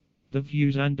The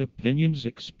views and opinions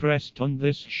expressed on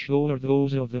this show are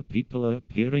those of the people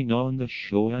appearing on the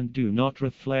show and do not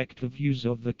reflect the views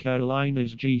of the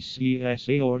Carolinas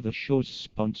GCSA or the show's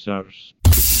sponsors.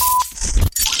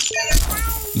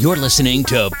 You're listening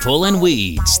to Pullin'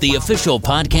 Weeds, the official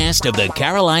podcast of the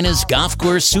Carolinas Golf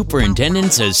Course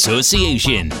Superintendents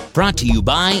Association. Brought to you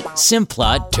by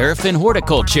Simplot Turf and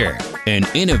Horticulture, an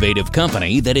innovative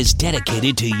company that is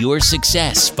dedicated to your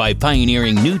success by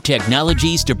pioneering new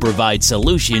technologies to provide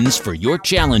solutions for your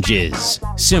challenges.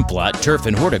 Simplot Turf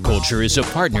and Horticulture is a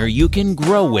partner you can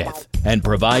grow with and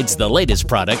provides the latest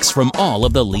products from all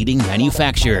of the leading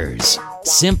manufacturers.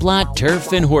 Simplot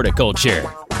Turf and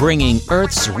Horticulture, bringing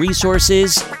Earth's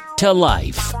resources to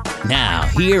life. Now,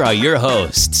 here are your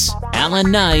hosts,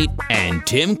 Alan Knight and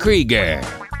Tim Krieger.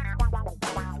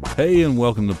 Hey, and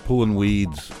welcome to Pullin'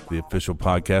 Weeds, the official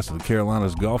podcast of the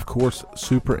Carolinas Golf Course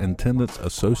Superintendents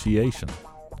Association.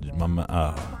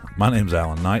 My name's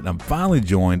Alan Knight, and I'm finally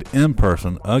joined in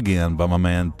person again by my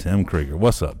man, Tim Krieger.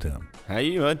 What's up, Tim? How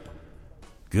you doing?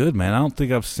 Good, man. I don't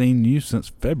think I've seen you since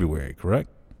February, correct?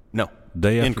 No.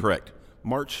 Day after? Incorrect.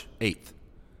 March 8th,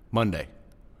 Monday,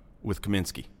 with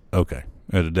Kaminsky. Okay.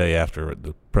 The day after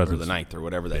the Or president's. the 9th, or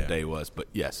whatever that day was, but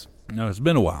yes. No, it's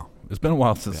been a while. It's been a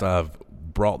while since I've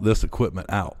brought this equipment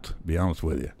out, to be honest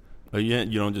with you. Oh, you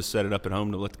don't just set it up at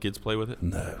home to let the kids play with it?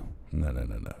 No.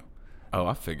 Oh,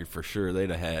 I figured for sure they'd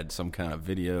have had some kind of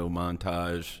video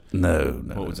montage. No.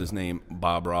 What was his name?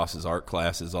 Bob Ross's art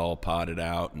classes all potted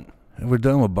out. And We're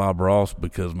done with Bob Ross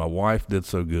because my wife did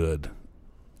so good.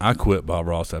 I quit Bob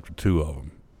Ross after 2 of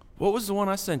them. what was the one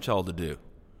I sent y'all to do?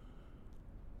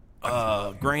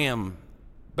 Graham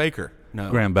Baker. No.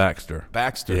 Graham Baxter.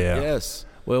 Baxter, Yeah. yes.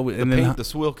 Well, The and Paint then the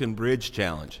Swilkin Bridge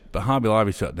Challenge. but Hobby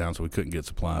Lobby shut down, so we couldn't get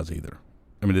supplies either.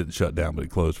 I mean, it didn't shut down, but it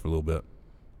closed for a little bit.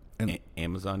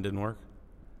 Amazon didn't work?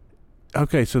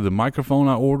 Okay, so the microphone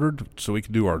I ordered so we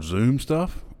could do our Zoom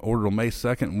stuff, ordered on May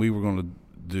 2nd, and we were going to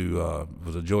do,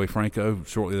 was a Joey Franco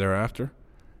shortly thereafter.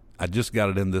 I just got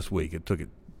it in this week. It took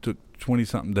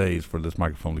 20-something days for this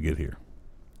microphone to get here.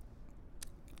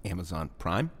 Amazon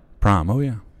Prime? Prime, oh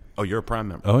yeah. Oh, you're a Prime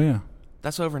member. Oh yeah.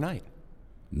 That's overnight.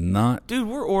 Not, Dude,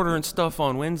 we're ordering stuff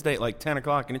on Wednesday at like 10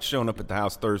 o'clock, and it's showing up at the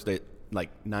house Thursday at like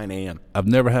 9 a.m. I've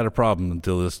never had a problem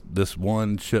until this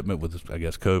one shipment with, I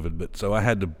guess, COVID. But so I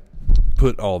had to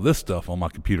put all this stuff on my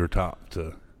computer top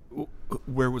to,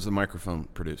 Where was the microphone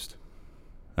produced?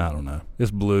 I don't know.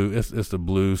 It's blue. It's the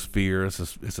blue sphere. It's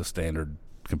a standard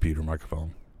computer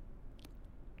microphone.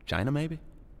 China, maybe?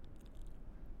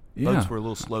 Yeah. Boats were a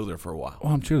little slow there for a while.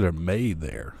 Well, I'm sure they're made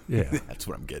there. Yeah. That's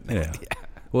what I'm getting Yeah. at.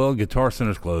 Well, Guitar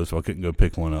Center's closed, so I couldn't go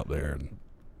pick one up there. And,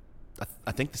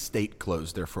 I think the state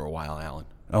closed there for a while, Alan.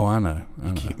 oh, I know.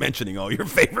 Keep mentioning all your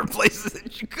favorite places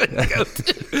that you couldn't go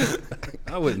to.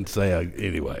 I wouldn't say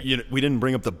anyway. We didn't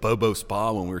bring up the Bobo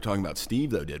Spa when we were talking about Steve,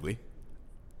 though, did we?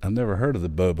 I've never heard of the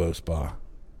Bobo Spa.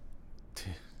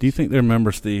 Do you think they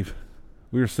remember, Steve?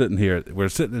 We're sitting here at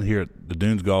the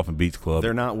Dunes Golf and Beach Club.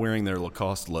 They're not wearing their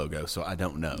Lacoste logo, so I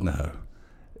don't know. No.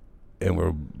 And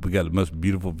we got the most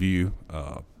beautiful view.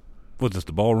 What's this,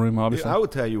 the ballroom, obviously? I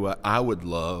would tell you what, I would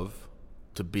love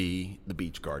to be the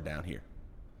beach guard down here.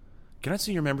 Can I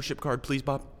see your membership card, please,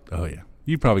 Bob? Oh, yeah.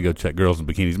 You probably go check girls in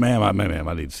bikinis. Ma'am,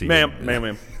 I need to see you.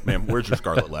 Ma'am, where's your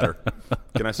scarlet letter?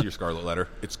 Can I see your scarlet letter?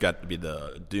 It's got to be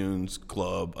the Dunes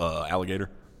Club Alligator.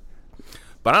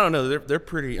 But I don't know. They're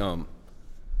pretty.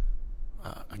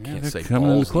 I can't they're say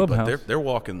coming in the ballsy, clubhouse. but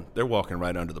they're walking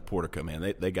right under the portico,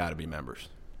 man. They got to be members.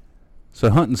 So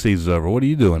hunting season's over. What are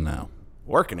you doing now?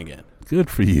 Working again. Good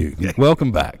for you.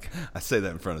 Welcome back. I say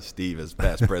that in front of Steve as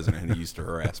past president, and he used to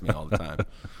harass me all the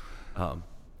time.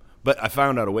 But I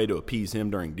found out a way to appease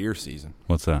him during deer season.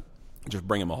 What's that? Just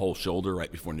bring him a whole shoulder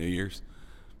right before New Year's.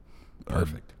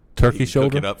 Perfect. Turkey He can shoulder?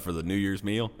 Cook it up for the New Year's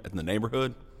meal in the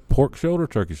neighborhood. Pork shoulder,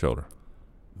 turkey shoulder?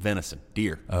 Venison,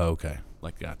 deer. Oh, okay.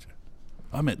 Gotcha.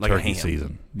 I meant Like a turkey ham.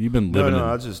 season. You've been No, living I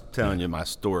in... was just telling you my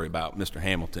story about Mr.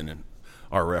 Hamilton and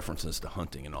our references to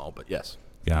hunting and all. But yes,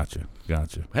 Gotcha.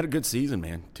 had a good season,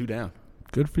 man. 2 down.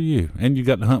 Good for you. And you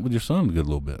got to hunt with your son a good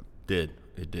little bit.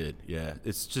 It did. Yeah,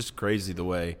 it's just crazy the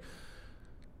way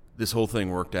this whole thing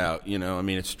worked out. You know, I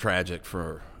mean, it's tragic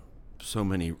for so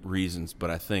many reasons, but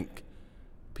I think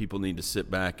people need to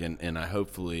sit back and I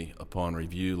hopefully, upon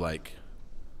review, like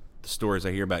the stories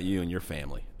I hear about you and your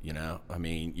family, you know, I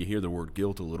mean, you hear the word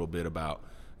guilt a little bit about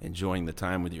enjoying the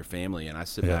time with your family, and I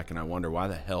sit back and I wonder, why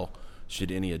the hell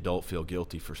should any adult feel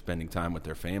guilty for spending time with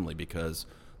their family? Because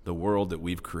the world that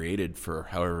we've created for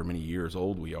however many years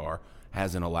old we are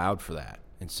hasn't allowed for that.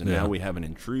 And so now we have an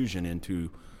intrusion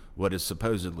into what is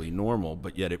supposedly normal,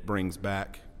 but yet it brings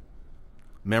back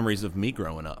memories of me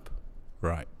growing up.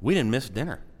 Right. We didn't miss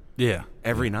dinner. Yeah.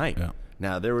 Every night. Yeah.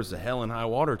 Now, there was a hell and high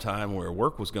water time where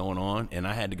work was going on, and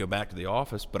I had to go back to the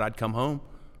office, but I'd come home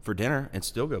for dinner and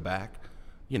still go back,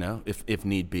 if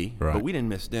need be. Right. But we didn't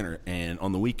miss dinner. And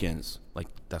on the weekends, like,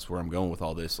 that's where I'm going with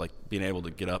all this, like being able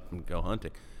to get up and go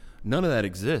hunting. None of that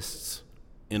exists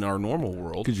in our normal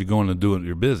world. Because you're going to do it,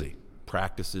 you're busy.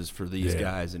 Practices for these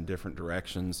guys in different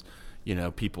directions.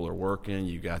 People are working.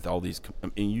 You got all these,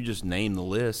 and you just name the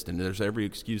list, and there's every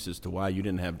excuse as to why you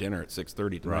didn't have dinner at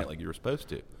 6:30 tonight like you were supposed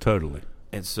to. Totally.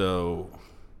 And so,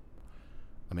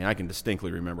 I can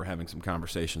distinctly remember having some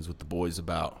conversations with the boys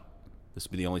about this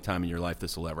will be the only time in your life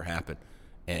this will ever happen.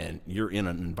 And you're in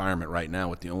an environment right now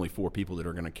with the only 4 people that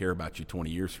are going to care about you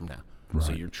 20 years from now. Right.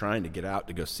 So you're trying to get out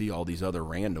to go see all these other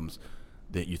randoms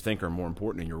that you think are more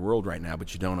important in your world right now,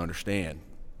 but you don't understand.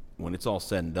 When it's all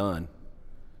said and done,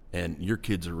 and your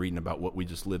kids are reading about what we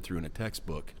just lived through in a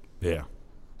textbook,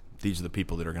 these are the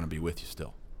people that are going to be with you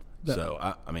still.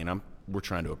 We're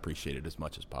trying to appreciate it as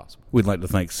much as possible. We'd like to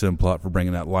thank Simplot for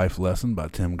bringing that life lesson by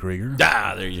Tim Krieger.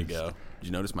 There you go. Did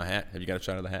you notice my hat? Have you got a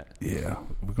shot of the hat? Yeah,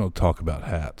 we're going to talk about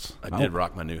hats. I did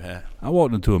rock my new hat. I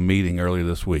walked into a meeting earlier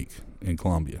this week in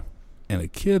Columbia, and a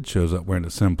kid shows up wearing a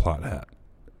Simplot hat,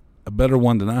 a better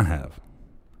one than I have.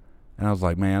 And I was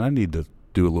like, man, I need to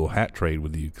do a little hat trade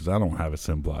with you because I don't have a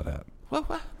Simplot hat.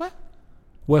 What?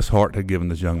 Wes Hart had given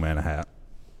this young man a hat.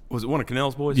 Was it one of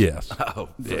Cannell's boys? Yes. Oh,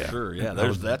 for sure. Yeah,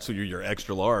 that's who you're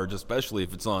extra large, especially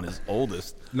if it's on his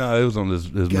oldest. No, it was on his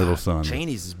middle son.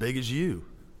 Cheney's as big as you.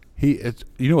 You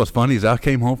know what's funny is I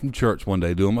came home from church one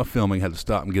day doing my filming, had to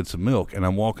stop and get some milk, and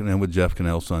I'm walking in with Jeff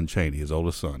Cannell's son, Cheney, his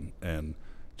oldest son. And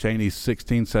Cheney's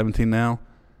 16, 17 now,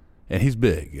 and he's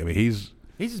big. He's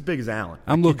as big as Alan.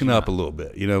 I'm looking up a little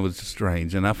bit. It's just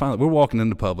strange. And we're walking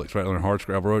into Publix right on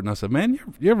Hardscrabble Road, and I said, man,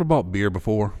 you ever bought beer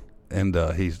before? And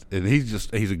he's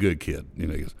a good kid. He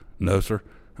goes, no, sir.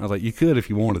 I was like, you could if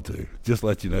you wanted to. Just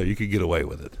let you know, you could get away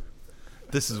with it.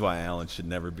 This is why Alan should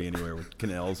never be anywhere with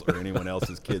Cannell's or anyone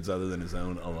else's kids other than his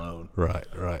own alone. Right.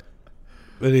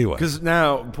 But anyway. Because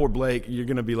now, poor Blake, you're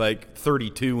going to be like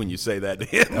 32 when you say that to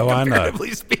him. Oh, I know.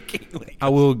 Comparatively speaking. I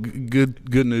will.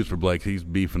 Good news for Blake. He's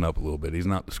beefing up a little bit. He's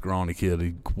not the scrawny kid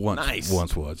he once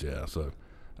was. Yeah. So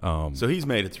he's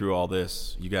made it through all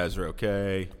this. You guys are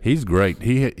okay. He's great.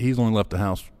 He's only left the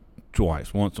house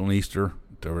twice. Once on Easter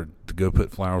to go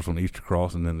put flowers on the Easter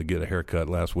cross, and then to get a haircut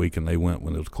last week, and they went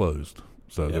when it was closed.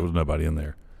 So there was nobody in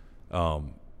there.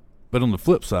 But on the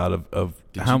flip side of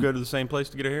did you go to the same place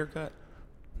to get a haircut?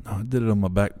 No, I did it on my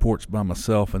back porch by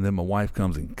myself, and then my wife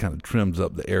comes and kind of trims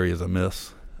up the areas I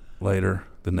miss later,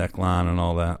 the neckline and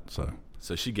all that.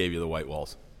 So she gave you the white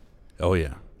walls. Oh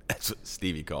yeah, that's what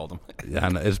Stevie called them. Yeah, I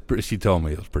know. She told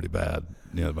me it was pretty bad.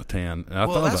 My tan. And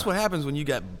that's what happens when you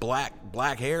got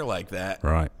black hair like that.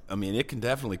 Right. It can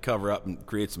definitely cover up and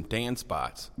create some tan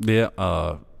spots. Yeah.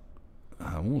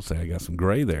 I won't say I got some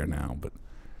gray there now, but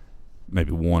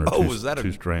maybe one or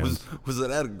two strands. Was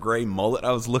that a gray mullet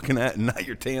I was looking at and not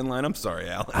your tan line? I'm sorry,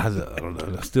 Alan. I don't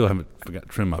know. I still haven't forgot to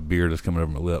trim my beard that's coming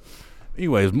over my lip.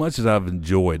 Anyway, as much as I've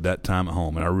enjoyed that time at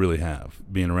home, and I really have,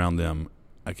 being around them,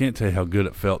 I can't tell you how good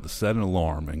it felt to set an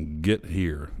alarm and get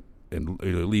here and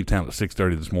leave town at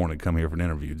 6:30 this morning and come here for an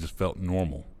interview. It just felt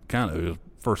normal. It was the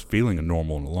first feeling of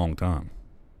normal in a long time.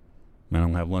 Man, I'm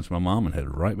going to have lunch with my mom and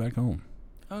head right back home.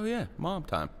 Oh, yeah, mom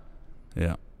time.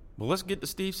 Yeah. Well, let's get to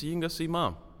Steve so you can go see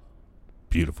Mom.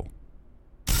 Beautiful.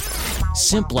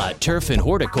 Simplot Turf and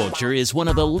Horticulture is one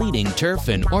of the leading turf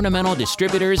and ornamental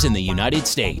distributors in the United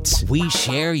States. We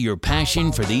share your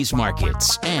passion for these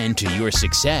markets and to your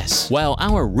success. While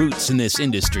our roots in this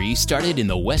industry started in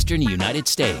the western United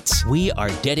States, we are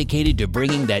dedicated to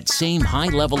bringing that same high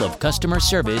level of customer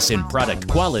service and product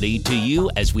quality to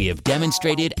you as we have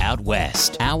demonstrated out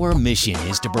west. Our mission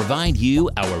is to provide you,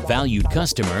 our valued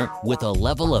customer, with a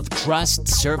level of trust,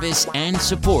 service, and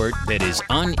support that is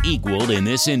unequaled in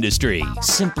this industry.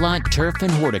 Simplot Turf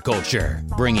and Horticulture,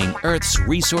 bringing Earth's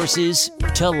resources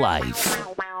to life.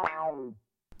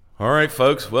 All right,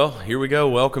 folks. Well, here we go.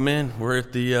 Welcome in. We're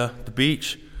at the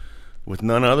beach with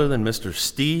none other than Mr.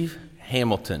 Steve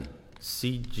Hamilton,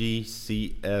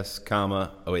 CGCS,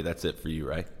 oh, wait, that's it for you,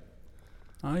 right?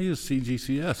 I use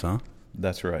CGCS, huh?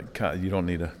 That's right. You don't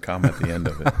need a comma at the end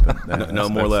of it. But no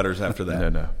more letters after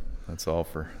that. No. That's all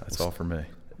for me.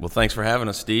 Well, thanks for having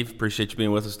us, Steve. Appreciate you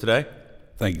being with us today.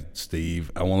 Thank you, Steve.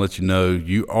 I want to let you know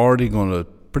you already going to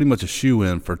pretty much a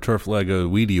shoe-in for Turf Lego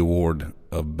Weedy Award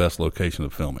of Best Location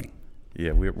of Filming.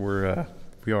 Yeah, we are a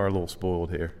little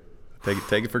spoiled here.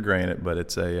 Take it for granted, but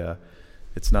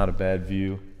it's not a bad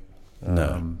view.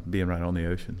 No, being right on the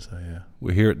ocean. So yeah,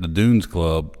 we're here at the Dunes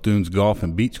Club, Dunes Golf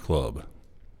and Beach Club.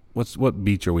 What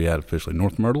beach are we at officially?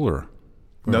 North Myrtle or?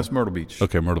 No, it's Myrtle Beach.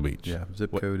 Okay, Myrtle Beach. Yeah,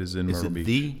 zip code is in Myrtle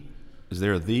Beach. Is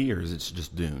there a the, or is it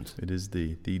just Dunes? It is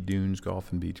the Dunes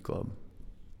Golf and Beach Club.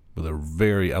 But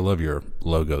I love your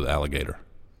logo, the alligator.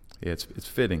 Yeah, it's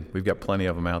fitting. We've got plenty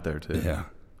of them out there too. Yeah.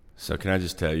 So can I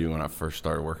just tell you, when I first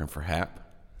started working for Hap,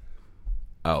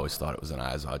 I always thought it was an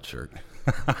Izod shirt.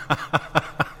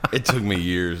 It took me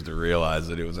years to realize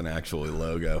that it was an actual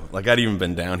logo. Like, I'd even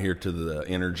been down here to the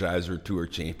Energizer Tour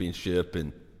Championship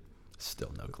and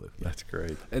still no clue. That's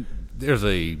great. And there's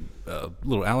a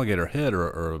little alligator head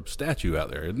or a statue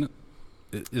out there, isn't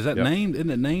it? Is that named? Isn't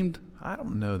it named? I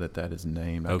don't know that is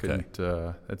named. I couldn't.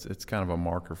 It's kind of a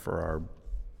marker for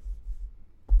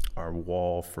our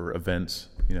wall for events,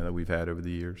 that we've had over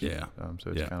the years. Yeah.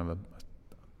 So it's kind of a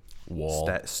Wall.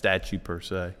 statue per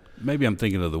se. Maybe I'm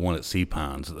thinking of the one at Sea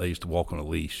Pines. They used to walk on a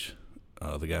leash.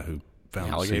 The guy who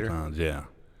found the Sea Pines. Yeah.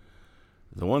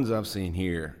 The ones I've seen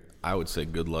here, I would say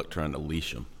good luck trying to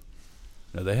leash them.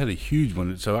 Now, they had a huge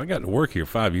one. So I got to work here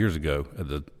 5 years ago at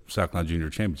the South Carolina Junior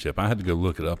Championship. I had to go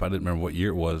look it up. I didn't remember what year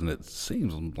it was, and it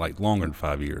seems like longer than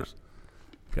 5 years.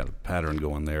 Got a pattern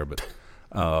going there, but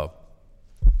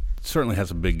certainly has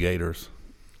some big gators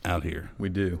out here. We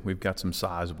do. We've got some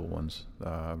sizable ones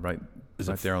right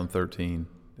there on 13.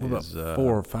 What about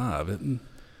 4 or 5? Isn't?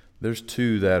 There's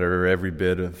 2 that are every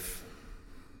bit of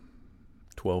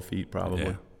 12 feet probably.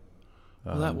 Yeah.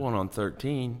 Well, that one on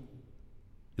 13.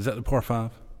 Is that the par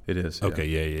 5? It is. Yeah. Okay,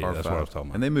 yeah. Par That's 5. what I was talking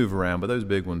about. And they move around, but those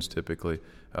big ones typically,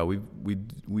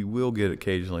 we will get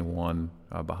occasionally one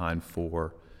behind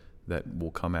 4 that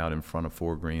will come out in front of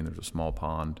 4 green. There's a small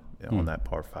pond on that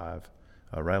par 5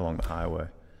 right along the highway.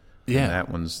 Yeah,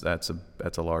 and that's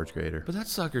a large gator. But that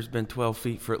sucker's been 12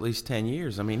 feet for at least 10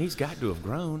 years. I mean, he's got to have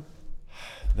grown.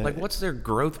 What's their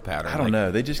growth pattern? I don't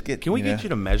know. They just get. Can we get you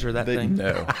to measure that thing?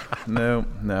 No.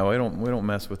 We don't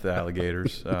mess with the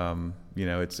alligators.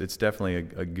 It's definitely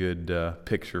a good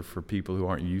picture for people who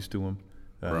aren't used to them.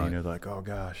 Right. They're like, oh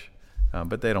gosh,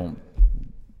 but they don't.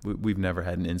 We've never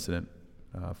had an incident,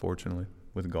 fortunately,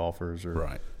 with golfers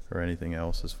or anything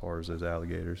else as far as those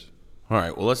alligators. All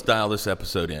right, well, let's dial this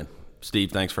episode in.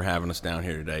 Steve, thanks for having us down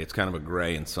here today. It's kind of a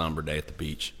gray and somber day at the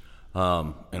beach,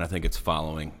 and I think it's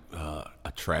following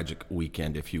a tragic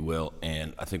weekend, if you will,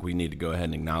 and I think we need to go ahead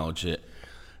and acknowledge it,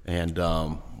 and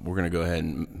we're going to go ahead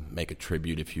and make a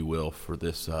tribute, if you will, for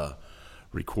this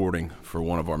recording for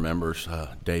one of our members,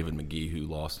 David McGee, who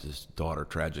lost his daughter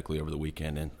tragically over the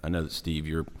weekend, and I know that, Steve,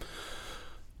 you're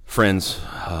friends,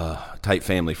 tight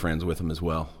family friends with him as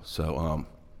well, so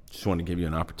just wanted to give you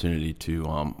an opportunity to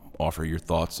offer your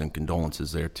thoughts and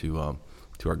condolences there to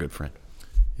our good friend.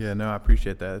 Yeah, no, I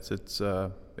appreciate that.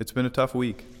 It's been a tough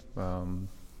week.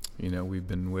 We've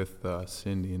been with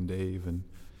Cindy and Dave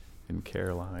and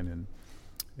Caroline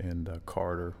and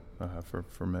Carter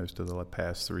for most of the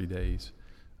past 3 days.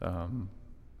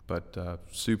 But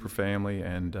super family,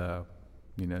 and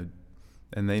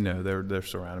and they know they're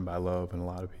surrounded by love and a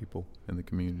lot of people in the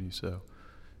community. So.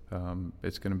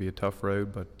 It's going to be a tough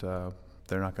road, but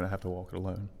they're not going to have to walk it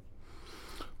alone.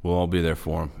 We'll all be there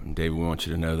for them. And David, we want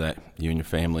you to know that you and your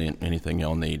family and anything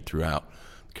y'all need throughout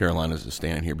the Carolinas is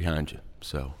standing here behind you.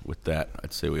 So with that,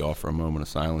 I'd say we offer a moment of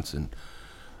silence in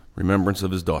remembrance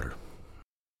of his daughter.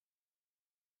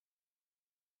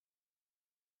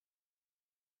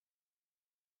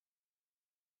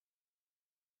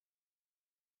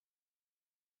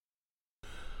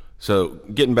 So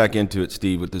getting back into it,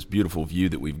 Steve, with this beautiful view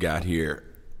that we've got here,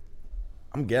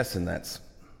 I'm guessing that's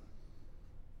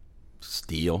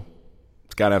steel.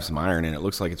 It's got to have some iron in it. It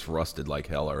looks like it's rusted like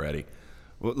hell already.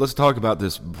 Well, let's talk about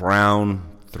this brown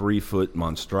 3-foot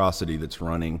monstrosity that's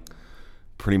running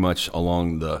pretty much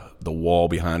along the wall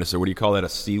behind us. Or what do you call that, a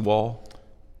seawall?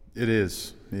 It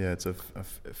is. Yeah, it's a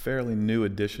fairly new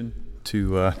addition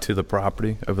to the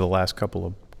property over the last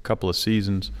couple of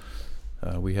seasons.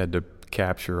 We had to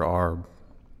capture our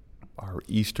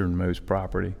easternmost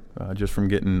property just from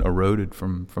getting eroded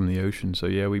from the ocean. So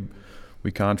yeah,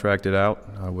 we contracted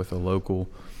out with a local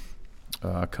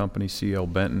company, CL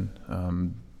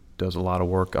Benton, does a lot of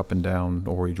work up and down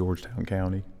Horry, Georgetown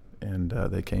County, and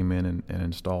they came in and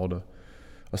installed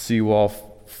a seawall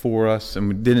for us, and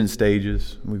we did it in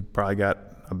stages. We probably got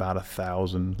about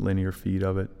 1,000 linear feet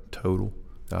of it total.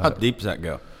 How deep does that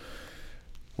go?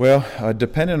 Well,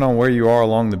 depending on where you are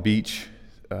along the beach,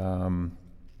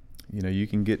 you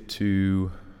can get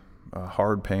to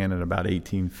hard pan at about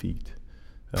 18 feet.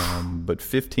 But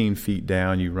 15 feet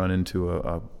down, you run into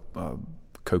a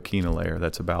coquina layer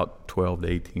that's about 12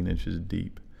 to 18 inches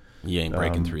deep. You ain't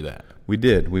breaking through that. We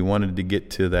did. We wanted to get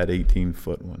to that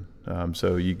 18-foot one.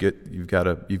 So you've got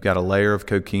a layer of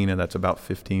coquina that's about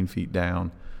 15 feet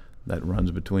down, that runs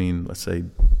between, let's say,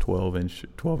 12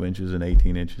 inches and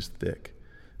 18 inches thick.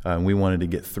 And we wanted to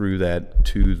get through that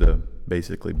to the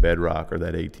basically bedrock, or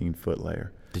that 18-foot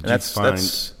layer. Did you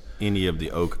find any of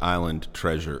the Oak Island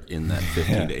treasure in that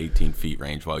 15 to 18 feet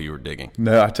range while you were digging?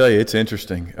 No, I tell you, it's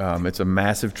interesting. It's a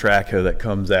massive track hoe that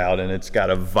comes out, and it's got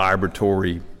a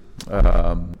vibratory.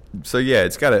 It's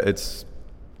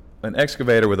an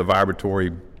excavator with a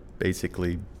vibratory,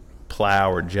 basically,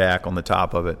 plow or jack on the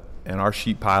top of it. And our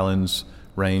sheet pilings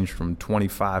range from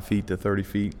 25 feet to 30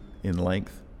 feet in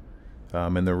length.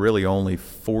 And they're really only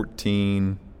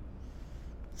 14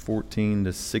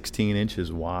 to 16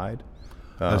 inches wide.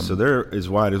 So they're as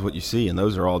wide as what you see, and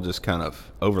those are all just kind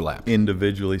of overlapped.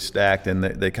 Individually stacked, and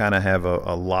they kind of have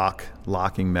a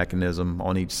locking mechanism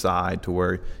on each side, to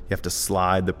where you have to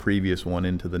slide the previous one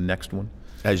into the next one.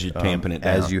 As you tamping it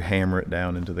down. As you hammer it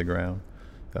down into the ground.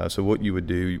 So what you would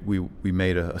do, we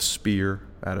made a spear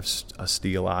out of a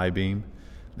steel I-beam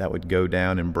that would go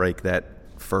down and break that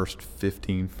first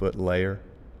 15-foot layer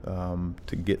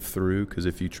to get through, because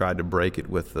if you tried to break it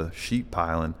with the sheet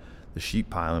piling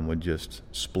would just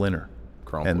splinter.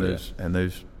 Crumple, and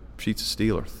those sheets of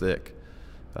steel are thick.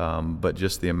 But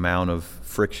just the amount of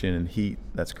friction and heat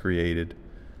that's created,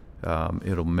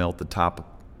 it'll melt the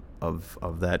top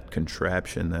of that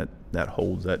contraption that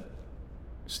holds that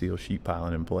steel sheet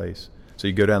piling in place. So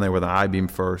you go down there with an I-beam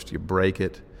first, you break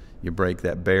it, you break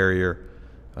that barrier,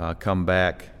 come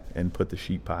back and put the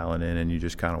sheet piling in, and you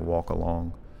just kind of walk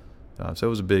along.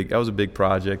 So that was a big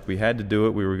project. We had to do it.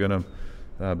 We were going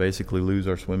to basically lose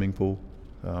our swimming pool.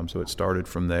 So it started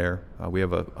from there. We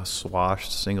have a swash.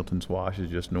 Singleton Swash is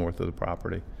just north of the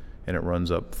property, and it runs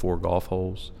up 4 golf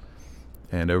holes.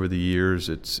 And over the years,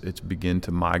 it's begun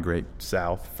to migrate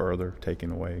south further,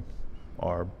 taking away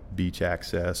our beach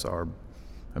access,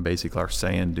 basically our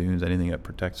sand dunes, anything that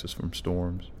protects us from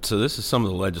storms. So this is some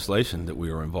of the legislation that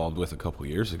we were involved with a couple of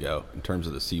years ago in terms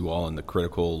of the seawall and the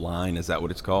critical line. Is that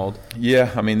what it's called? Yeah,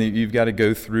 I mean, you've got to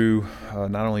go through,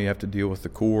 not only you have to deal with the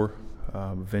Corps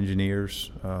of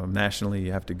Engineers, nationally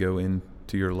you have to go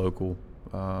into your local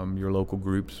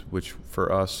groups, which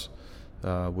for us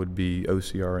would be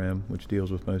OCRM, which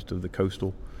deals with most of the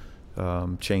coastal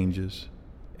changes.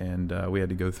 And we had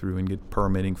to go through and get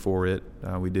permitting for it.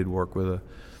 We did work with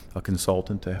a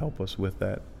consultant to help us with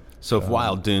that. So if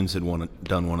Wild Dunes had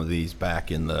done one of these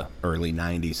back in the early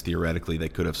 90s, theoretically, they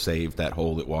could have saved that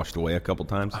hole that washed away a couple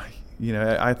times?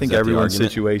 I think everyone's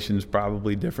situation is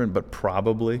probably different, but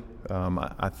probably.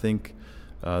 I think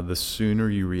the sooner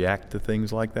you react to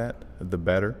things like that, the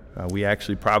better. We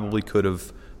actually probably could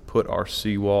have put our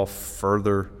seawall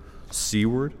further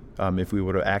seaward if we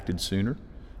would have acted sooner.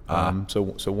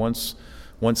 So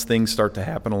once things start to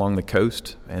happen along the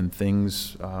coast, and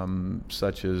things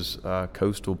such as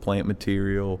coastal plant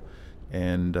material,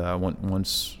 and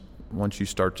once you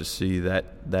start to see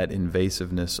that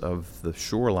invasiveness of the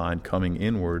shoreline coming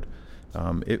inward,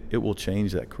 it will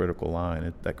change that critical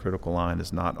line. That critical line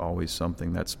is not always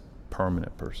something that's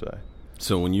permanent per se.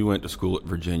 So when you went to school at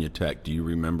Virginia Tech, do you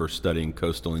remember studying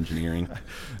coastal engineering?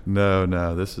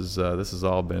 No. This has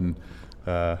all been.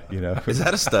 Is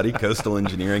that a study, coastal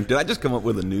engineering? Did I just come up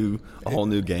with a whole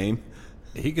new game?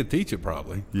 He could teach it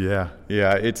probably. Yeah.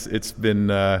 It's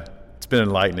been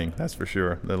enlightening, that's for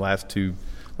sure. The last two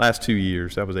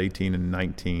years, that was 18 and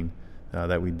 19,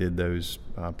 that we did those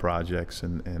projects,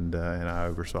 and I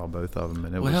oversaw both of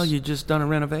them. And you just done a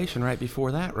renovation right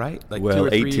before that, right? Like 2 or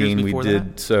 3 18 years before we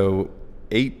did. That? So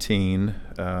 18,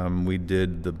 we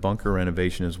did the bunker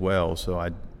renovation as well. So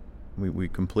we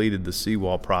completed the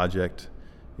seawall project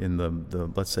in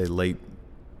the let's say late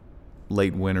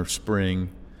winter, spring,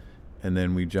 and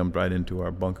then we jumped right into our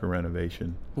bunker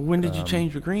renovation. Well, when did you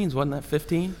change your greens? Wasn't that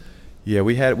 15? Yeah,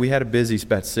 we had a busy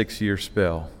about 6-year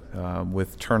spell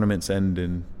with tournaments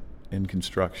and in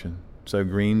construction. So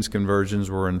greens conversions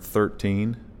were in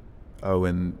 13. Oh,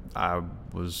 and I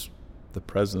was the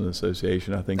president of the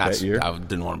association, I think, that year. I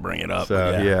didn't want to bring it up.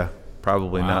 So yeah.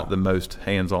 Probably not the most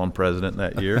hands-on president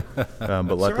that year,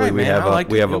 but luckily right,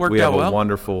 we have a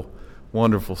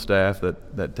wonderful staff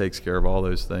that takes care of all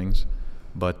those things.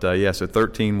 But so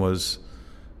 13 was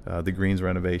the greens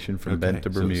renovation from Bend to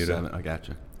Bermuda. I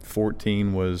gotcha.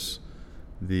 14 was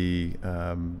the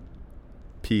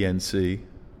PNC.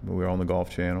 We were on the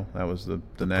Golf Channel. That was the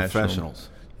national professionals.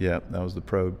 Yeah, that was the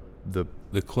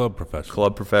club professionals.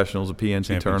 Club professionals, a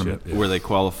PNC tournament. Yeah. Were they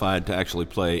qualified to actually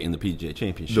play in the PGA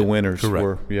Championship? The winners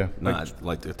were, Not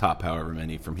like the top however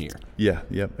many from here. Yeah,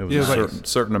 it was a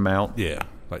certain amount. Yeah.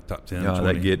 Like top 10, that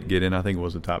 20? get in. I think it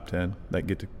was the top 10 that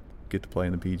get to play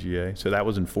in the PGA. So that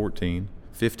was in 14.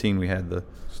 15 we had the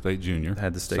State Junior.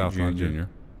 Had the State Southland Junior.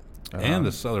 And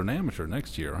the Southern Amateur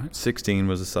next year, right? 16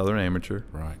 was the Southern Amateur.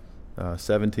 Right.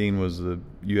 17 was the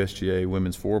USGA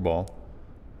Women's 4-ball.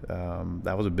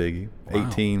 That was a biggie. Wow.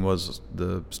 18 was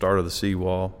the start of the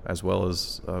seawall, as well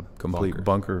as a complete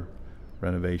bunker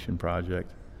renovation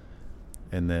project.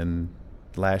 And then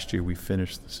last year we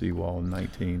finished the seawall in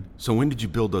 19. So when did you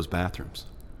build those bathrooms?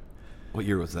 What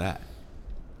year was that?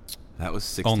 That was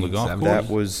 16, On the golf 17. course? That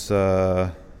was,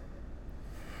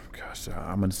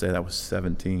 I'm going to say that was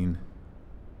 17.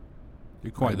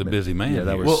 You're quite the busy man. Yeah,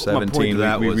 that here. was Well, my point 17. to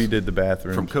that we was redid the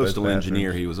bathrooms. From both Coastal bathrooms.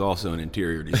 Engineer, he was also an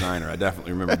interior designer. I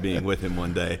definitely remember being with him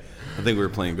one day. I think we were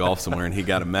playing golf somewhere, and he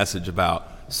got a message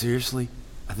about, seriously?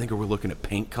 I think we're looking at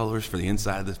paint colors for the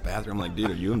inside of this bathroom. I'm like, dude,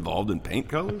 are you involved in paint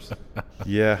colors?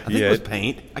 Yeah, I think it was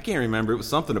paint. I can't remember. It was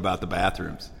something about the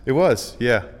bathrooms. It was,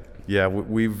 yeah. Yeah, we've,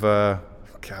 we've done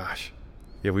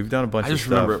a bunch I of just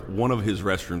stuff. remember one of his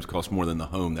restrooms cost more than the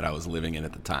home that I was living in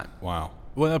at the time. Wow.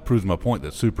 Well, that proves my point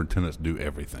that superintendents do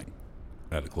everything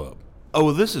at a club. Oh,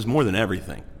 well, this is more than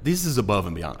everything. This is above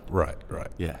and beyond. Right, right.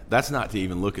 Yeah, that's not to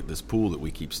even look at this pool that we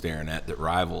keep staring at that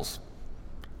rivals,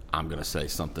 I'm going to say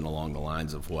something along the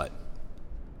lines of what?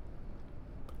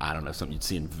 I don't know, something you'd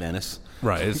see in Venice.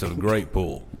 Right, it's a great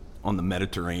pool. On the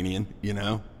Mediterranean, you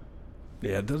know?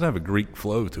 Yeah, it does have a Greek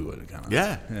flow to it. Kind of.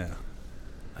 Yeah. Yeah.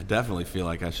 I definitely feel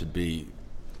like I should be,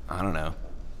 I don't know,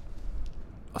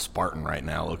 a Spartan right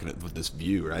now looking at with this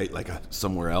view, right? Like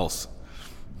somewhere else.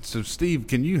 So, Steve,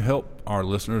 can you help our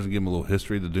listeners and give them a little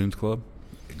history of the Dunes Club?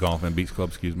 Golf and Beach Club,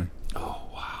 excuse me. Oh,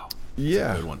 wow. Yeah.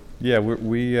 That's a good one. Yeah,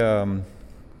 we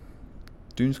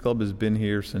Dunes Club has been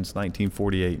here since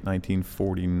 1948,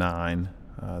 1949.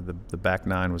 The back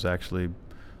nine was actually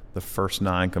the first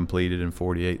nine completed in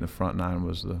 48, and the front nine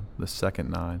was the second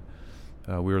nine.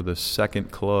 We were the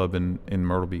second club in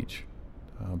Myrtle Beach.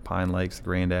 Pine Lakes, the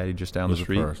granddaddy just down the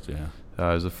street. Was the first, yeah.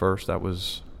 It was the first. That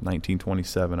was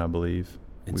 1927, I believe.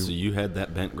 And so you had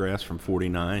that bent grass from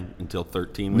 49 until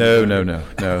 13? No.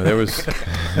 There was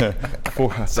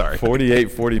Sorry.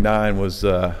 48, 49 was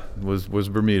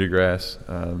Bermuda grass.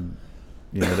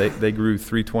 They grew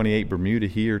 328 Bermuda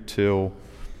here till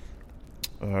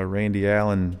Randy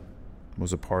Allen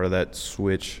was a part of that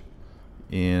switch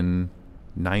in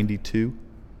 92.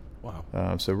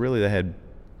 Wow. So really they had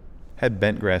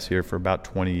bent grass here for about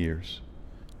 20 years.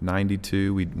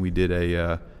 92, we did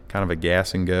a kind of a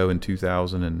gas and go in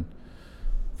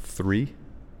 2003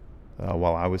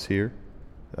 while I was here.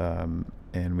 And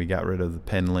we got rid of the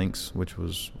Penn Links, which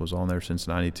was on there since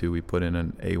 92. We put in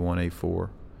an A1, A4,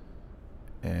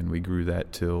 and we grew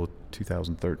that till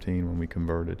 2013 when we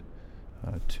converted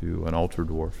to an Ultra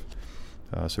Dwarf.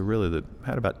 So really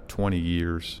had about 20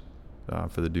 years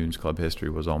for the Dunes Club history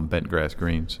was on bent grass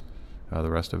greens. The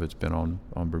rest of it's been on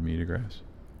Bermuda grass.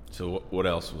 So what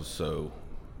else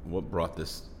what brought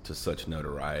this to such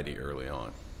notoriety early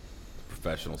on?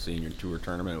 Professional senior tour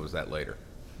tournament, or was that later?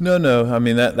 No. I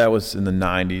mean that was in the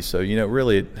 90s. So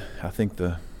really, I think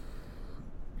the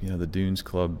Dunes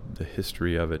Club, the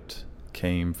history of it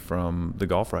came from the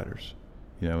Golf Writers.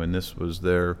 And this was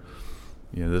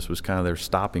this was kind of their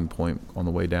stopping point on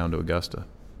the way down to Augusta.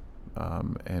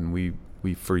 And we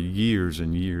for years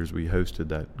and years we hosted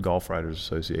that Golf Writers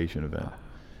Association event,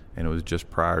 and it was just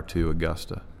prior to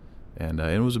Augusta. And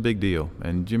it was a big deal.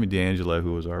 And Jimmy D'Angelo,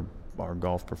 who was our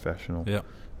golf professional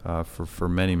for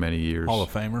many, many years. Hall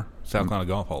of Famer, South Carolina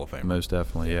Golf Hall of Famer. Most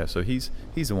definitely, yeah. So he's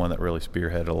the one that really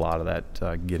spearheaded a lot of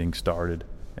that getting started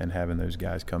and having those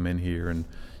guys come in here. And,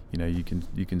 you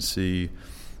can see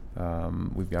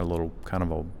we've got a little kind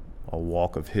of a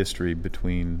walk of history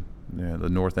between the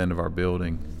north end of our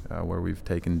building where we've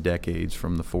taken decades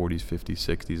from the 40s, 50s,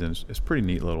 60s. And it's a pretty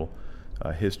neat little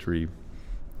history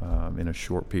in a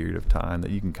short period of time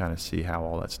that you can kind of see how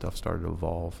all that stuff started to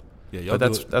evolve. Yeah,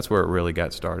 but that's where it really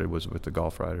got started, was with the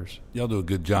Golf Writers. Y'all do a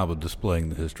good job of displaying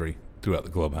the history throughout the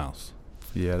clubhouse.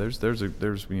 Yeah, there's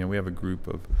we have a group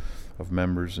of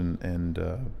members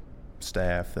and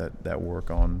staff that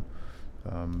work on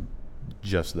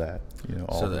just that.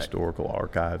 All the historical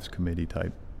archives committee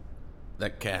type.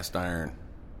 That cast iron,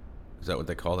 is that what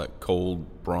they call that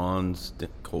cold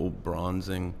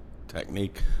bronzing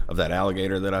technique of that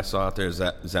alligator that I saw out there? Is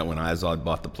that when Izod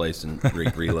bought the place and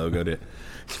re-logoed it?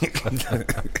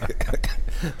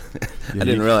 I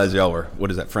didn't realize y'all were,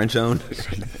 what is that, French owned?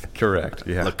 Correct.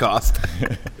 Yeah. Lacoste.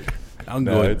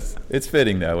 It's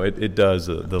fitting though. It does.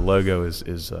 The logo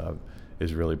is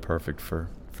really perfect for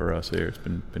us here. It's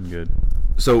been good.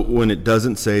 So when it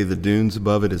doesn't say the Dunes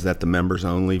above it, is that the members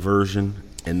only version?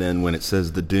 And then when it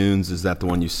says the Dunes, is that the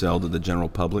one you sell to the general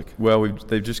public? Well,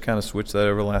 they've just kind of switched that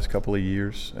over the last couple of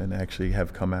years and actually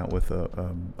have come out with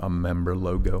a member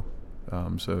logo.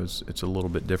 So it's a little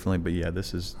bit differently, but yeah,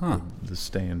 this is the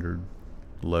standard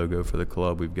logo for the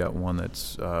club. We've got one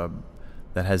that's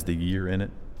that has the year in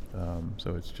it.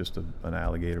 So it's just an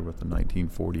alligator with the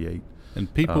 1948.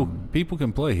 And people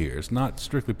can play here. It's not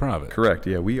strictly private. Correct.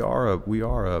 Yeah, we are a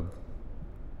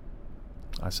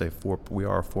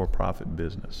for-profit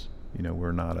business. You know,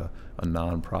 we're not a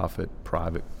non-profit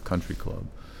private country club,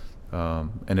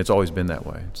 and it's always been that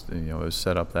way. It's, it was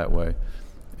set up that way,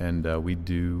 and we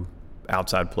do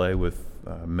outside play with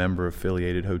member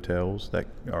affiliated hotels that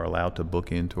are allowed to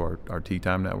book into our Tee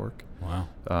Time network. Wow.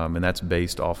 And that's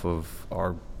based off of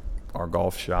our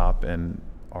golf shop and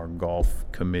our golf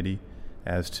committee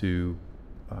as to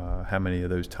how many of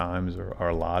those times are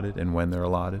allotted and when they're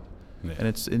allotted. Yeah. And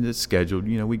it's scheduled.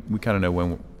 You know, we kind of know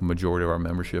when the majority of our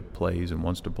membership plays and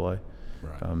wants to play.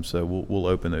 Right. So we'll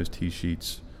open those tee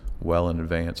sheets well in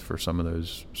advance for some of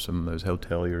those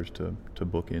hoteliers to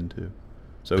book into.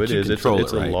 So but it's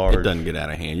right? a large. It doesn't get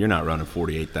out of hand. You're not running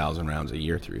 48,000 rounds a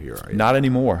year through here, are you? Not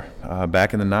anymore.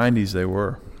 Back in the '90s, they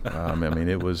were. I mean,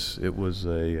 it was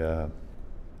a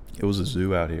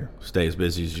zoo out here. Stay as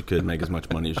busy as you could, make as much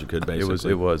money as you could,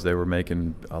 basically. It was. They were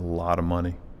making a lot of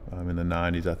money in the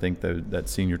 '90s. I think that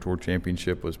senior tour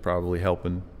championship was probably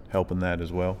helping that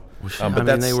as well.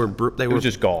 But they were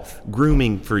just golf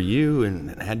grooming for you,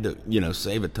 and had to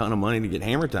save a ton of money to get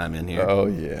Hammer Time in here. Oh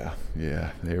yeah.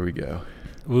 There we go.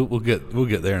 We'll get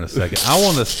there in a second. I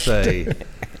want to say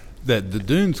that the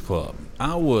Dunes Club.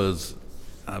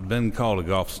 I've been called a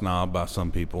golf snob by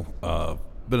some people,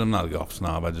 but I'm not a golf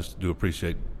snob. I just do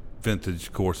appreciate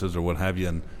vintage courses or what have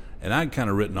you, and I'd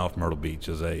kind of written off Myrtle Beach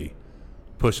as a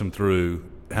push them through.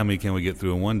 How many can we get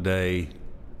through in one day?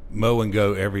 Mow and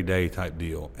go every day type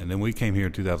deal. And then we came here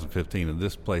in 2015, and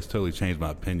this place totally changed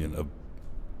my opinion of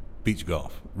beach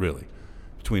golf. Really,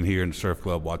 between here and the Surf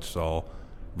Club, Waukesha,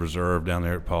 Reserve down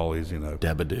there at Paulie's,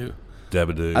 Debadoo.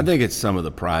 I think it's some of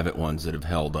the private ones that have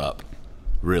held up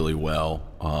really well,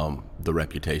 the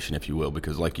reputation, if you will,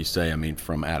 because like you say, I mean,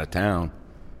 from out of town,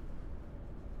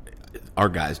 our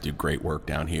guys do great work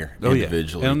down here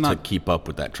individually to keep up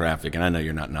with that traffic. And I know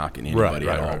you're not knocking anybody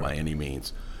at all by any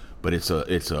means, but it's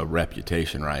a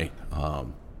reputation, right?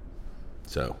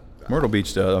 So Myrtle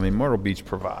Beach does. I mean, Myrtle Beach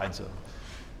provides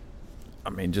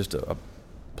just a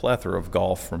plethora of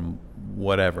golf from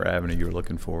whatever avenue you're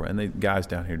looking for, and the guys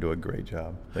down here do a great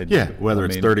job. Whether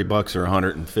it's $30 or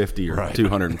 $150 or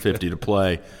 $250 to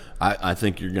play, I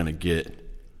think you're going to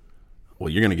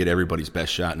get everybody's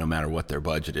best shot no matter what their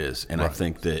budget is. And I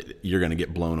think that you're going to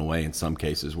get blown away in some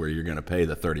cases where you're going to pay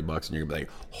the $30 and you're going to be like,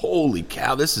 holy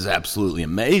cow, this is absolutely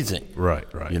amazing. Right.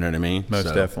 You know what I mean?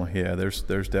 Most definitely. Yeah, there's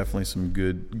definitely some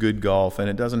good golf, and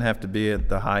it doesn't have to be at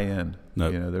the high end.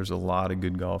 Nope. There's a lot of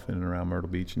good golf in and around Myrtle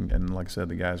Beach, and like I said,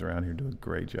 the guys around here do a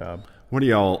great job. What do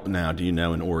y'all now? Do you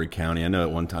know in Horry County? I know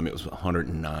at one time it was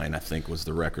 109, I think was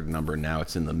the record number. Now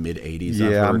it's in the mid 80s.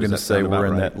 Yeah, I'm going to say we're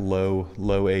in that low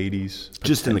 80s.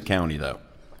 Just in the county, though.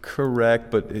 Correct,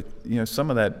 but some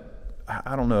of that,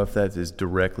 I don't know if that is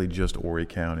directly just Horry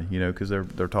County. Because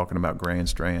they're talking about Grand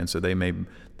Strand, so they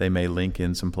may link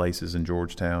in some places in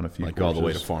Georgetown, a few like courses, all the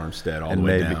way to Farmstead, all the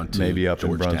way down to maybe up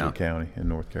Georgetown. in Brunswick County in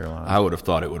North Carolina. I would have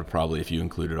thought it would have probably, if you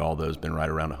included all those, been right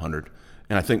around 100.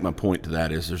 And I think my point to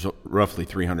that is there's roughly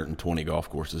 320 golf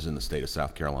courses in the state of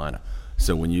South Carolina.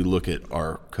 So when you look at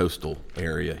our coastal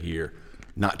area here,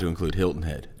 not to include Hilton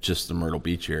Head, just the Myrtle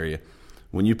Beach area,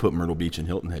 when you put Myrtle Beach and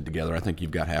Hilton Head together, I think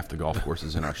you've got half the golf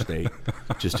courses in our state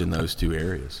just in those two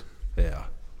areas. Yeah.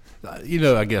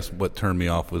 I guess what turned me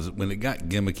off was when it got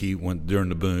gimmicky during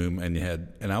the boom,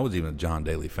 and I was even a John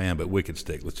Daly fan, but Wicked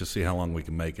Stick, let's just see how long we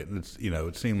can make it. And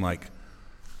it seemed like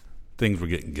things were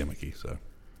getting gimmicky, so.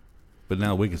 But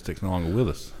now Wicked Stick's no longer with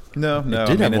us. No. It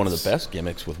did have one of the best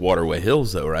gimmicks with Waterway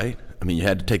Hills, though, right? I mean, you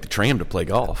had to take the tram to play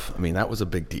golf. I mean, that was a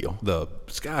big deal. The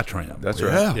Sky Tram. That's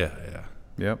right. Yeah.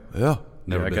 Yep. Yeah.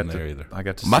 Never been there either. I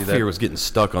got to my see fear that. was getting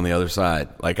stuck on the other side.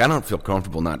 Like, I don't feel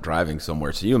comfortable not driving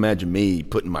somewhere. So you imagine me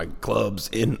putting my clubs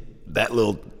in that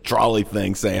little trolley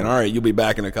thing saying, all right, you'll be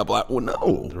back in a couple hours. Well,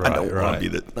 no, I don't want to be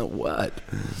that. No, what?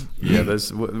 Yeah,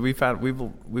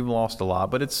 we've lost a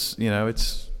lot, but it's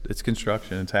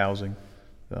construction, it's housing.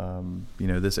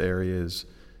 This area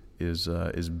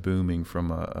is booming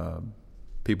from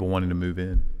people wanting to move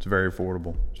in. It's very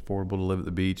affordable. It's affordable to live at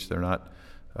the beach. They don't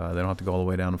have to go all the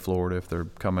way down to Florida if they're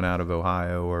coming out of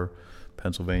Ohio or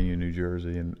Pennsylvania, New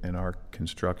Jersey, and our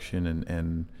construction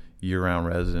and year-round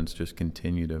residents just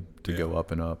continue to go up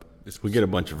and up. We get a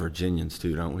bunch of Virginians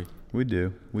too, don't we? We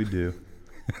do.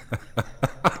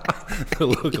 The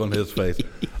look on his face.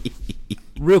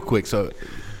 Real quick, so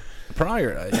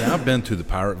prior, I've been to the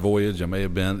Pirate Voyage. I may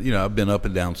have been, I've been up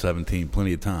and down 17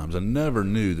 plenty of times. I never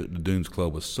knew that the Dunes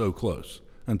Club was so close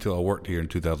until I worked here in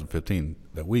 2015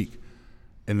 that week.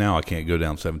 And now I can't go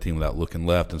down 17 without looking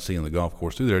left and seeing the golf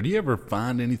course through there. Do you ever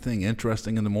find anything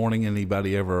interesting in the morning?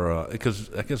 Anybody ever, because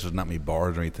I guess there's not many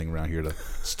bars or anything around here to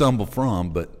stumble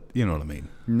from, but you know what I mean.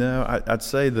 No, I'd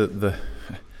say the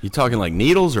You talking like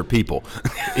needles or people?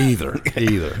 Either.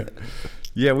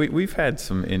 Yeah, we've had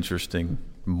some interesting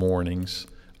mornings.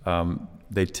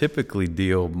 They typically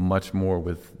deal much more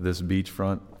with this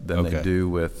beachfront than they do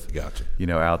with, Gotcha.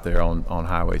 Out there on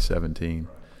Highway 17.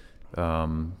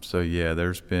 So yeah,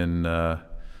 there's been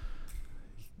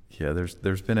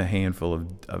there's been a handful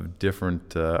of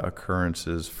different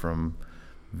occurrences from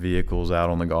vehicles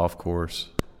out on the golf course,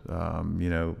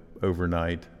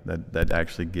 overnight that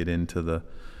actually get into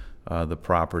the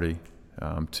property,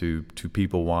 to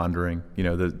people wandering.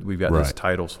 We've got this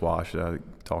tidal swash that I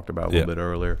talked about a little bit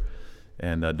earlier,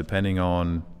 and depending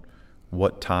on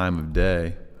what time of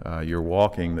day you're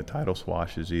walking, the tidal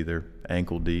swash is either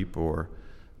ankle deep or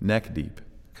neck deep.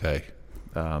 Okay.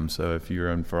 So if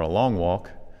you're in for a long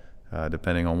walk,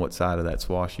 depending on what side of that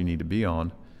swash you need to be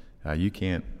on, you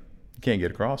can't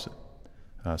get across it.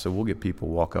 So we'll get people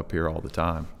walk up here all the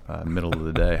time, middle of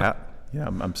the day.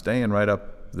 I'm staying right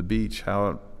up the beach.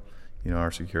 How,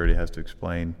 our security has to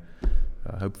explain.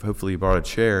 Hopefully you brought a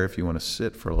chair if you want to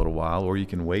sit for a little while, or you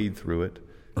can wade through it.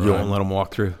 You won't let them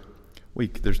walk through?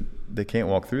 They can't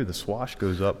walk through. The swash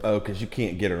goes up. Oh, because you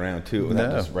can't get around to it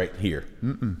without just right here.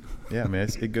 Yeah,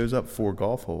 it goes up 4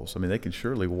 golf holes. I mean, they can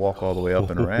surely walk all the way up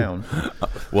and around.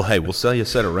 Well, hey, we'll sell you a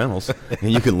set of rentals,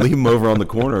 and you can leave them over on the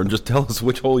corner and just tell us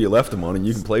which hole you left them on, and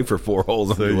you can play for 4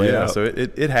 holes on your way out. So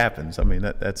it happens. I mean,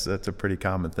 that's a pretty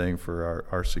common thing for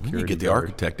our security. You get the guard.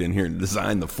 architect in here and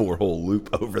design the 4-hole loop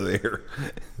over there.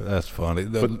 That's funny.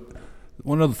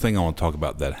 One other thing I want to talk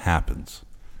about that happens,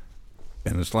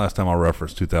 and this last time I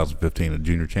referenced 2015, a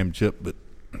junior championship, but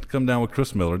come down with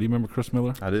Chris Miller. Do you remember Chris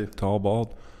Miller? I do. Tall,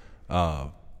 bald.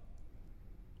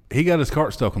 He got his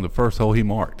cart stuck on the first hole he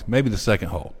marked, maybe the second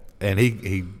hole. And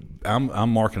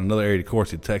I'm marking another area of the course.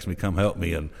 He texted me, come help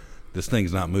me, and this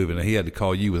thing's not moving. And he had to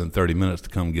call you within 30 minutes to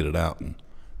come get it out. And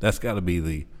that's got to be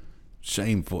the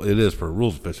shameful, it is for a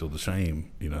rules official, the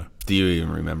shame, Do you even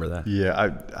remember that?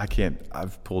 Yeah, I can't.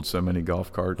 I've pulled so many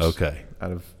golf carts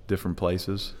out of different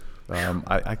places.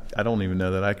 I don't even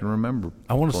know that I can remember.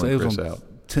 I want to say it was on out.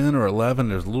 10 or 11.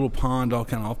 There's a little pond all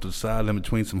kind of off to the side in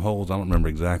between some holes. I don't remember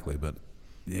exactly, but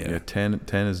yeah. 10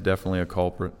 is definitely a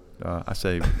culprit. I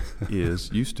say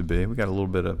used to be. We got put a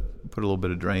little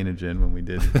bit of drainage in when we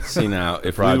did. See, now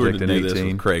if we were to do this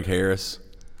with Craig Harris,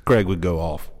 Craig would go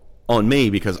off on me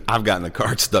because I've gotten the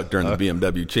cart stuck during the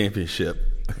BMW Championship.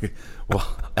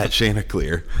 Well, at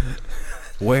Chanticleer.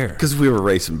 Where? Because we were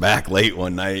racing back late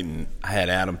one night, and I had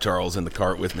Adam Charles in the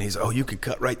cart with me. He said, "Oh, you could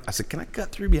cut right." I said, "Can I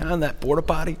cut through behind that porta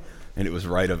potty?" And it was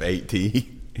right of 8T,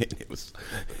 and it was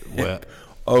wet.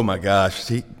 Oh my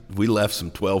gosh! We left some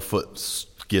 12-foot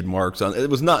skid marks on. It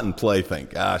was not in play,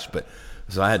 thank gosh. But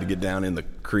so I had to get down in the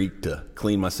creek to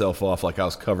clean myself off, like I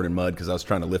was covered in mud because I was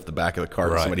trying to lift the back of the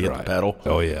cart. And somebody hit the pedal.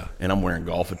 Oh yeah. And I'm wearing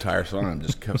golf attire, so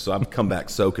I've come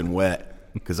back soaking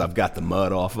wet because I've got the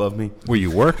mud off of me. Were you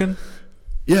working?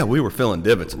 Yeah, we were filling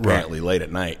divots apparently late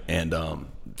at night, and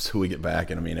so we get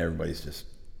back, and I mean everybody's just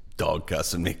dog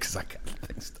cussing me because I got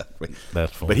things stuck.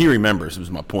 That's funny. But he remembers. It was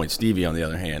my point. Stevie, on the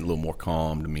other hand, a little more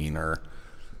calm demeanor,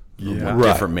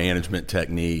 different management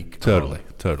technique. Totally.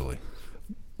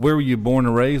 Where were you born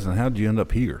and raised, and how did you end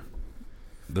up here?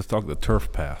 Let's talk the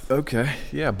turf path. Okay,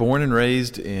 yeah, born and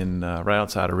raised in right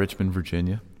outside of Richmond,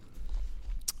 Virginia.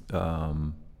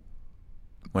 Went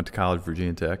to college,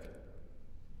 Virginia Tech.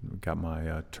 Got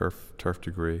my turf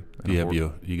degree.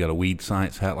 Do you got a weed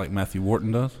science hat like Matthew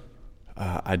Wharton does?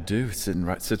 I do.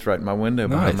 Sits right in my window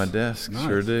behind my desk. Nice.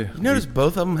 Sure do. You notice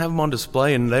both of them have them on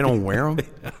display and they don't wear them?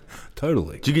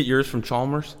 Totally. Did you get yours from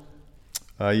Chalmers?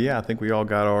 Yeah, I think we all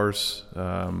got ours.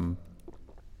 I'm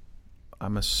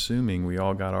assuming we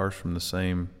all got ours from the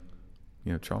same.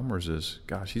 Chalmers is,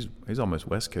 gosh, he's almost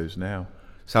West Coast now.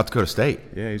 South Dakota State.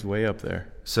 Yeah, he's way up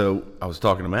there. So I was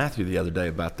talking to Matthew the other day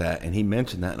about that, and he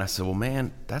mentioned that, and I said, well,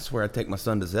 man, that's where I take my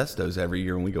son to Zestos every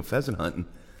year when we go pheasant hunting,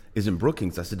 is in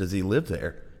Brookings. I said, does he live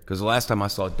there? Because the last time I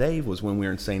saw Dave was when we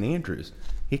were in St. Andrews.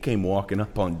 He came walking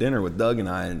up on dinner with Doug and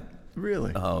I and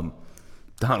really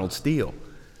Donald Steele.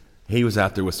 He was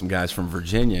out there with some guys from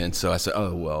Virginia, and so I said,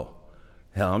 oh, well,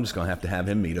 hell, I'm just going to have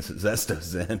him meet us at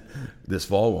Zestos then this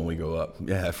fall when we go up.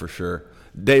 Yeah, for sure.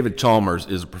 David Chalmers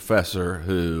is a professor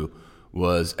who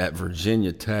was at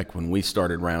Virginia Tech when we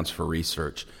started Rounds for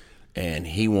Research, and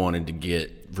he wanted to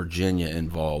get Virginia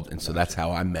involved, and so that's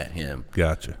how I met him.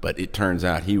 Gotcha. But it turns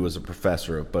out he was a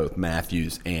professor of both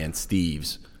Matthews and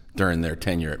Steve's during their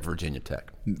tenure at Virginia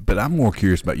Tech. But I'm more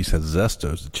curious about, you said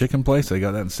Zesto's, the chicken place. They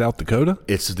got that in South Dakota?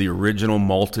 It's the original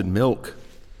malted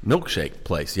milkshake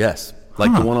place, yes.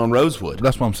 Like the one on Rosewood.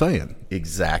 That's what I'm saying.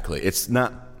 Exactly. It's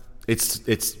not,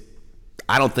 it's,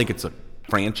 I don't think it's a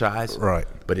franchise. Right.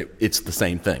 But it's the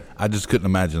same thing. I just couldn't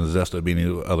imagine the Zesto being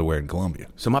any otherwhere in Columbia.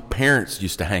 So my parents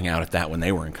used to hang out at that when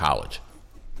they were in college,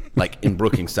 like in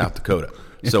Brookings, South Dakota.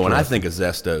 So when I think of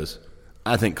Zesto's,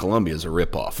 I think Columbia's a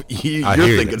ripoff.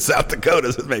 You're thinking South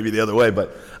Dakota's maybe the other way,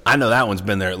 but I know that one's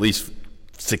been there at least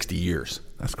 60 years.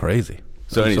 That's crazy.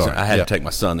 So anyways, I had to take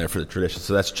my son there for the tradition.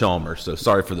 So that's Chalmers. So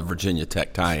sorry for the Virginia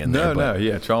Tech tie-in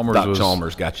there.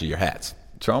 Chalmers got you your hats.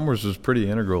 Chalmers was pretty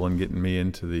integral in getting me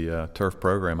into the turf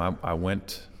program. I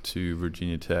went to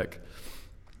Virginia Tech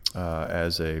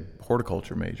as a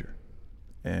horticulture major,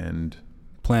 and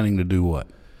planning to do what?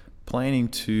 Planning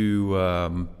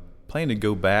to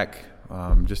go back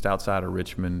just outside of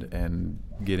Richmond and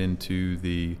get into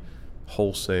the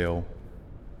wholesale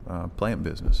plant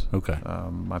business. Okay.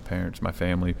 My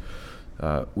family,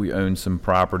 we owned some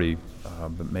property,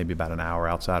 but maybe about an hour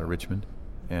outside of Richmond,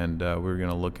 and we were going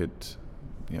to look at,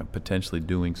 potentially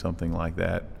doing something like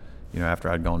that, after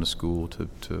I'd gone to school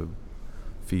to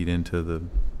feed into the,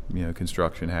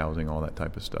 construction, housing, all that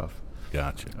type of stuff.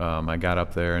 Gotcha. I got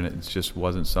up there, and it just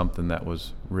wasn't something that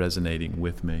was resonating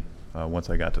with me once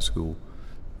I got to school.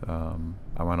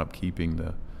 I wound up keeping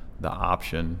the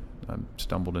option. I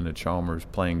stumbled into Chalmers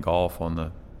playing golf on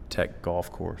the Tech golf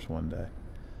course one day.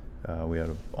 We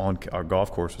had our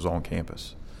golf course was on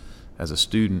campus. As a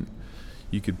student,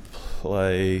 you could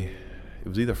play. It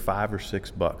was either $5 or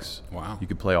 $6. Wow! You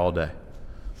could play all day.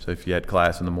 So if you had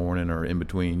class in the morning or in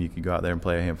between, you could go out there and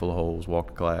play a handful of holes, walk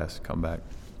to class, come back.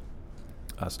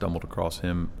 I stumbled across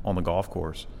him on the golf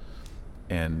course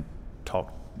and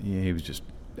talked. He was just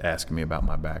asking me about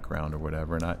my background or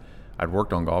whatever, and I'd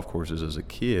worked on golf courses as a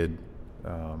kid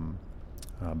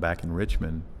back in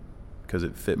Richmond because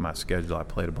it fit my schedule. I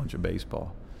played a bunch of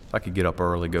baseball. So I could get up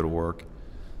early, go to work,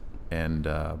 and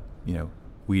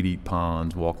weed eat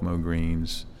ponds, walk mow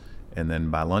greens, and then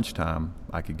by lunchtime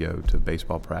I could go to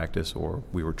baseball practice, or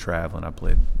we were traveling. I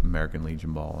played American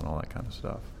Legion ball and all that kind of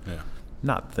stuff. Yeah.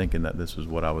 Not thinking that this was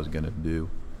what I was going to do,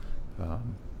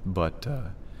 but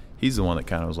he's the one that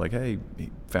kind of was like, hey,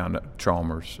 he found out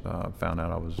Chalmers, found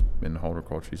out I was in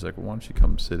horticulture. He's like, well, why don't you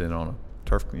come sit in on a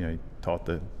turf, he taught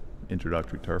the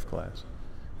introductory turf class.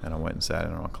 And I went and sat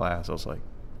in on a class. I was like,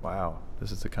 wow,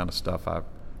 this is the kind of stuff I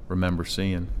remember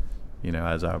seeing,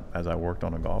 as I worked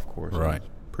on a golf course. Right. It was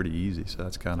pretty easy. So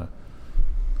that's kind of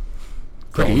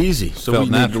pretty easy. So we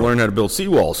need to learn how to build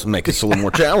seawalls and make it a little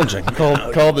more challenging.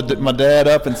 Called my dad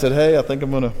up and said, hey, I think I'm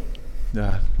going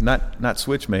to not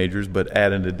switch majors, but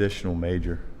add an additional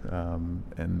major,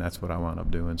 and that's what I wound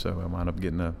up doing. So I wound up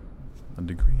getting a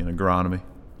degree in agronomy.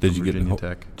 Did you Virginia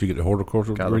Tech? Did you get a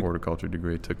horticultural degree? Got a horticulture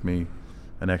degree. It took me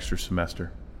an extra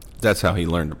semester. That's how he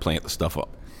learned to plant the stuff up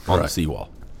on the seawall.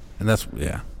 And that's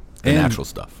the natural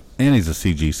stuff. And he's a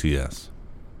CGCS.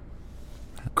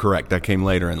 Correct. That came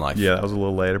later in life. Yeah, that was a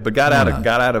little later. But got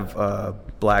out of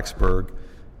Blacksburg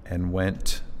and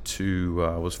went to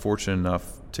was fortunate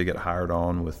enough to get hired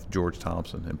on with George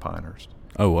Thompson in Pinehurst.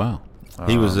 Oh wow.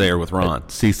 He was there with Ron.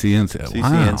 CCNC.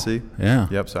 CCNC. Wow. Yeah.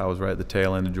 Yep. So I was right at the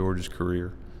tail end of George's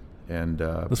career. And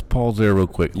let's pause there real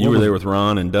quick. You were there with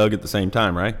Ron and Doug at the same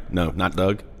time, right? No, not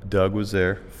Doug. Doug was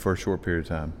there for a short period of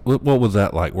time. What was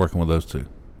that like working with those two?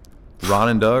 Ron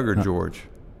and Doug or George?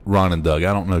 Ron and Doug.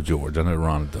 I don't know George. I know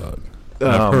Ron and Doug.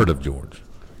 I've heard of George.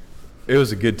 It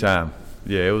was a good time.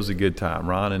 Yeah, it was a good time.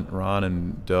 Ron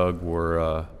and Doug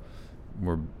were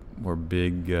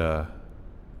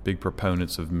big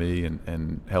proponents of me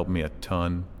and helped me a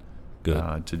ton.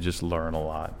 Good. To just learn a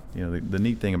lot. The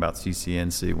neat thing about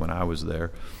CCNC when I was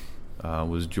there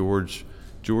was George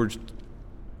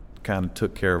kind of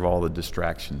took care of all the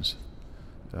distractions,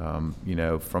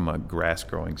 from a grass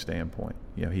growing standpoint.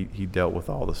 He dealt with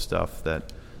all the stuff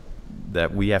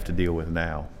that we have to deal with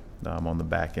now on the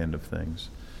back end of things.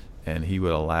 And he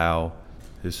would allow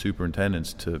his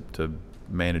superintendents to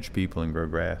manage people and grow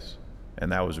grass.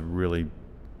 And that was really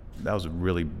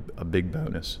a big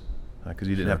bonus. Because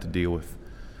he didn't have to deal with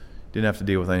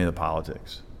any of the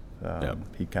politics.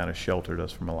 He kind of sheltered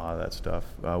us from a lot of that stuff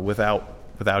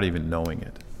without even knowing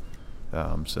it.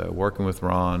 So working with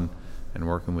Ron and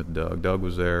working with Doug. Doug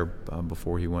was there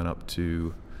before he went up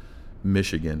to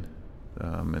Michigan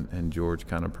and George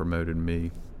kind of promoted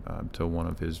me to one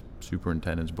of his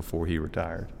superintendents before he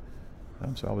retired.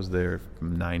 So I was there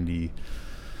from 90.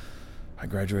 I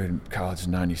graduated college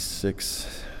in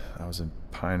 96. I was in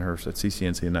Pinehurst at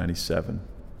CCNC in 97,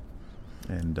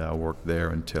 and worked there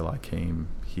until I came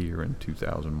here in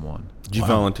 2001. Did you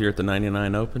volunteer at the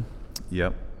 99 Open?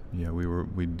 Yep. Yeah,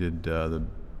 we did the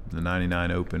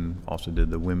 99 Open, also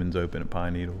did the Women's Open at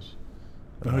Pine Needles.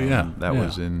 Oh, yeah. That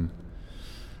was in...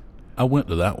 I went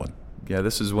to that one. Yeah,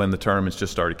 this is when the tournaments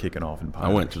just started kicking off in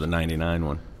Pinehurst. I went to the 99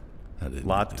 one.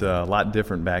 Lot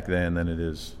different back then than it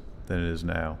is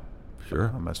now.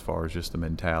 Sure. As far as just the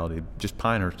mentality, just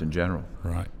Pinehurst in general.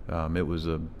 Right. It was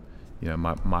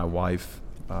my wife,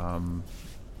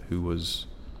 who was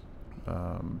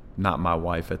not my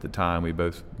wife at the time. We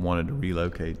both wanted to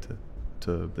relocate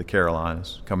to the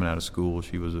Carolinas. Coming out of school,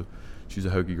 she's a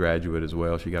Hokie graduate as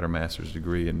well. She got her master's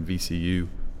degree in VCU. She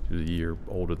was a year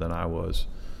older than I was,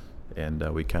 and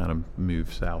we kind of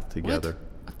moved south together. What?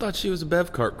 I thought she was a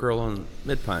Bev Cart girl on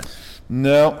Mid-Pine.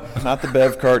 No, not the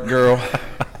Bev Cart girl.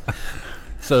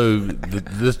 So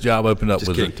this job opened up.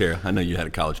 Just kidding, Tara. I know you had a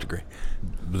college degree.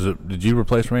 Did you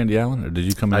replace Randy Allen, or did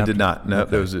you come? I did not. No,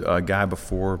 okay. There was a guy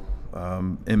before,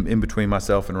 in between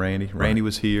myself and Randy. Right. Randy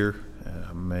was here.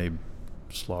 I may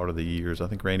slaughter the years. I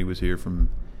think Randy was here from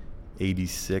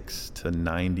 86 to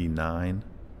 99,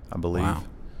 I believe. Wow.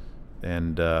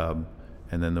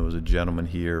 And then there was a gentleman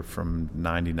here from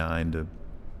 99 to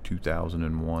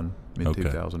 2001, mid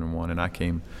 2001, and I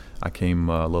came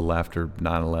a little after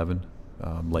 9/11,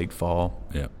 late fall.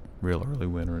 Yeah. Real early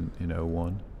winter in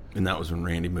 01. And that was when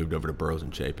Randy moved over to Burroughs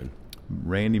and Chapin.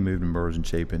 Randy moved to Burroughs and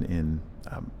Chapin in,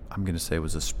 I'm going to say it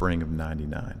was the spring of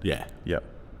 99. Yeah. Yep.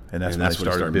 And that's when when they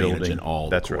started building managing all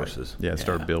the courses. Right. Yeah,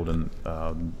 started building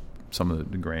some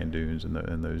of the Grand Dunes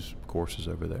and those courses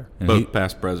over there. And both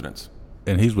past presidents.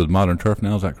 And he's with Modern Turf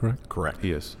now, is that correct? Correct.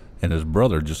 He is. And his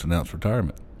brother just announced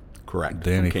retirement. Correct.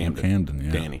 Danny from Camden,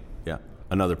 yeah. Danny, yeah.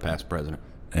 Another past president.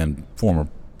 And former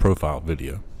profile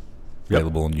video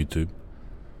available on YouTube.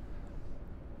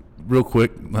 Real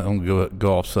quick, I'm going to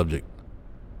go off subject.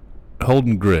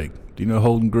 Holden Grigg. Do you know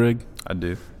Holden Grigg? I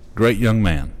do. Great young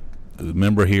man. A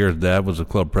member here, his dad was a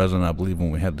club president, I believe,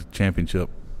 when we had the championship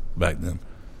back then.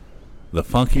 The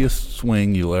funkiest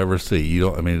swing you'll ever see. You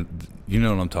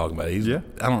know what I'm talking about.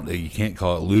 You can't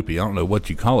call it loopy. I don't know what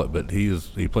you call it, but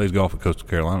he plays golf at Coastal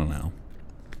Carolina now.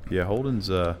 Yeah, Holden's.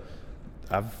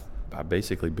 I've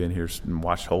basically been here and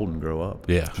watched Holden grow up.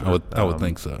 Yeah, sure. I would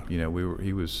think so.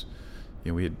 He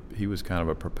was kind of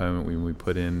a proponent when we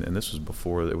put in, and this was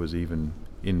before it was even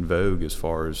in vogue as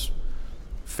far as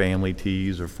family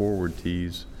tees or forward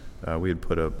tees. We had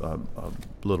put a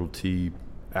little tee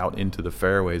out into the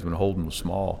fairways when Holden was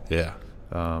small. Yeah.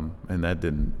 And that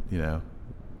didn't,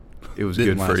 it was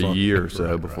good for a year or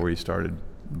so before he started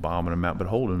bombing them out. But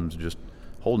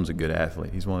Holden's a good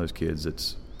athlete. He's one of those kids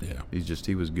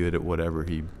he was good at whatever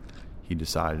he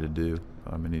decided to do.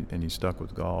 And he stuck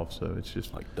with golf. So it's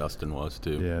just like Dustin was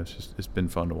too. Yeah, it's been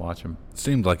fun to watch him. It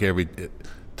seems like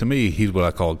to me, he's what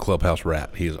I call a clubhouse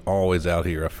rat. He's always out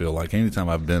here. I feel like anytime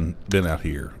I've been out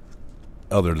here,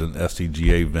 other than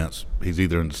SCGA events, he's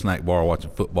either in the snack bar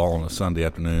watching football on a Sunday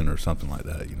afternoon or something like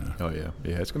that. Oh yeah.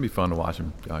 It's gonna be fun to watch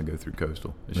him go through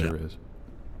Coastal. It sure is.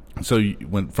 So you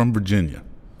went from Virginia.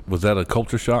 Was that a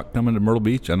culture shock coming to Myrtle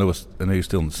Beach? I know you're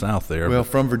still in the South there. Well,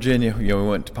 from Virginia, we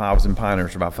went to I was in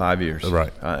Pinehurst for about 5 years.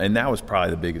 Right. And that was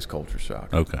probably the biggest culture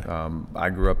shock. Okay. I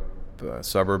grew up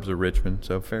suburbs of Richmond,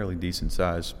 so fairly decent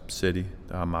sized city.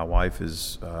 My wife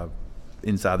is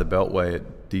inside the Beltway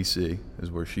at D.C. is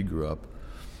where she grew up,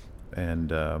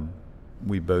 and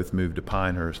we both moved to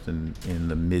Pinehurst in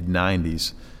the mid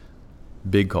 '90s.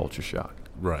 Big culture shock.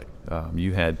 Right.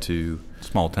 You had to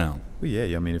small town. Well,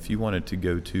 yeah. I mean, if you wanted to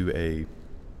go to a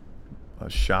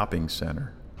shopping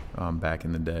center back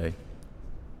in the day,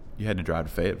 you had to drive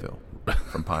to Fayetteville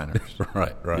from Pinehurst.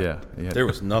 Right. Yeah. There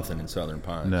was nothing in Southern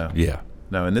Pines. No. Yeah.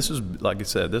 No, and this was, like I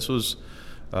said, this was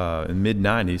in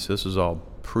mid-'90s. This was all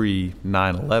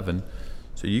pre-9/11.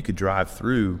 So you could drive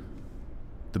through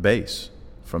the base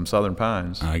from Southern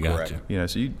Pines. I got you.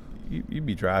 So you'd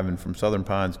be driving from Southern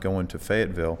Pines going to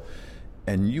Fayetteville,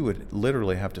 and you would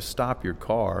literally have to stop your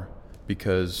car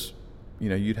because,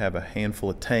 you'd have a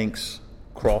handful of tanks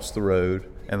cross the road,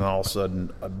 and then all of a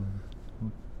sudden a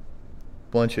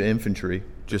bunch of infantry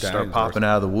just start popping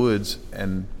out of the woods,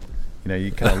 and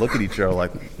you kind of look at each other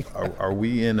like, are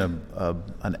we in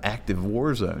an active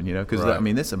war zone? Because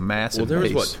right. This is a massive. Well, there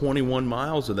was base. 21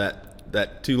 miles of that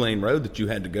that 2-lane road that you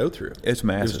had to go through. It's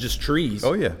massive. It was just trees.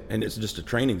 Oh, yeah. And it's just a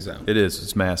training zone. It is.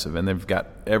 It's massive, and they've got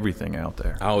everything out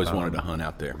there. I always wanted to hunt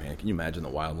out there, man. Can you imagine the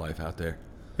wildlife out there?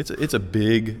 It's a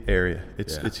big area.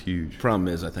 It's huge. Problem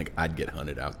is, I think I'd get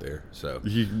hunted out there. So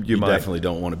You might. definitely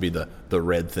don't want to be the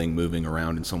red thing moving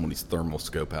around in somebody's thermal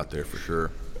scope out there for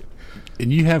sure.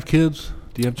 And you have kids?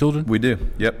 Do you have children? We do.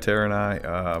 Yep, Tara and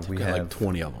I. We Got have like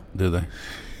 20 of them. Do they?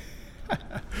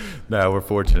 No, we're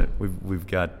fortunate. We've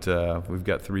got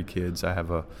 3 kids. I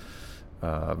have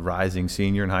a rising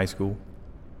senior in high school,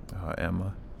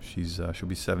 Emma. She'll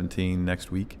be 17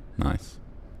 next week. Nice.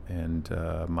 And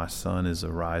my son is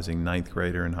a rising 9th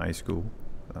grader in high school.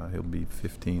 He'll be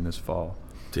 15 this fall.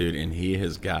 Dude, and he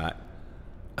has got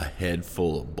a head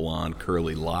full of blonde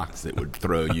curly locks that would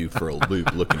throw you for a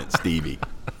loop looking at Stevie.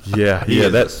 Yeah, He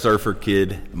is that surfer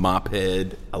kid, mop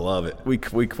head. I love it. We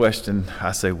question.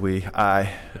 I say we.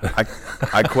 I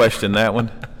question that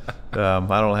one. I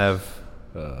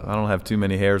don't have too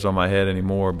many hairs on my head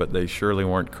anymore, but they surely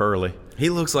weren't curly. He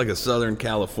looks like a Southern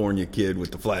California kid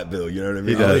with the flat bill. You know what I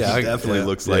mean? He does. He definitely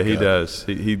looks like. He does.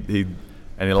 He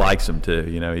and he likes them too.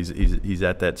 You know, he's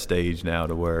at that stage now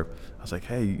to where I was like,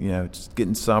 hey, you know, it's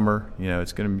getting summer. You know,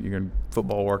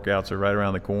 football workouts are right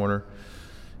around the corner.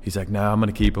 He's like, no, I'm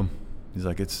going to keep them. He's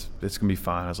like, it's going to be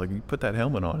fine. I was like, you put that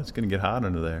helmet on. It's going to get hot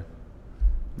under there.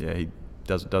 Yeah, he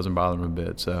doesn't bother him a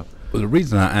bit. So, Well, the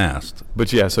reason I asked.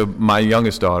 but yeah, so my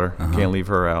youngest daughter, can't leave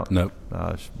her out. Nope.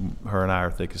 Her and I are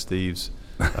thick as thieves.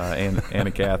 Anna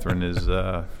Catherine is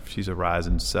she's a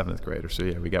rising 7th grader. So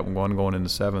yeah, we got one going into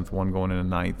 7th, one going into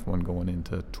 9th, one going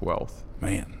into 12th.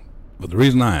 Man. But the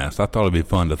reason I asked, I thought it'd be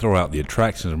fun to throw out the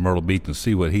attractions of Myrtle Beach and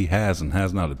see what he has and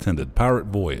has not attended. Pirate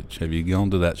Voyage. Have you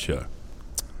gone to that show?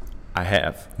 I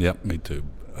have. Yep, me too.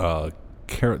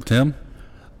 Tim?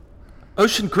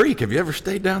 Ocean Creek. Have you ever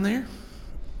stayed down there?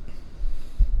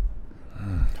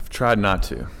 I've tried not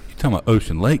to. You talking about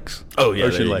Ocean Lakes? Oh yeah,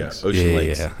 Ocean there you Lakes. go. Ocean Yeah,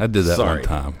 Lakes. yeah, I did that Sorry. one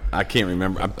time. I can't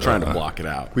remember. I'm trying to block it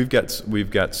out. We've got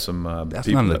some. That's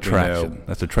people not an that we know. attraction.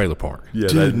 That's a trailer park. Yeah,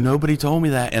 Dude, nobody told me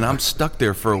that, and I'm stuck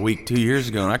there for a week 2 years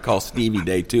ago, and I call Stevie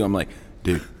day 2. I'm like,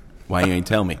 dude, why you ain't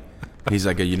tell me? He's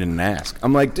like, oh, you didn't ask.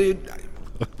 I'm like, dude,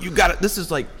 you got it. This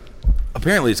is like,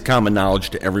 apparently it's common knowledge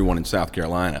to everyone in South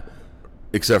Carolina,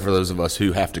 except for those of us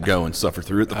who have to go and suffer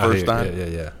through it the first time.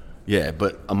 Yeah. Yeah,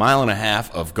 but a mile and a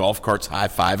half of golf carts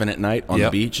high-fiving at night on the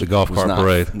Yep, beach the golf was cart not,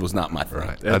 parade. was not my thing.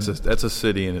 Right. that's a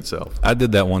city in itself. I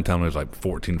did that one time when I was like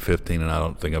 14, 15, and I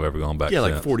don't think I've ever gone back Yeah,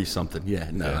 like since. 40-something.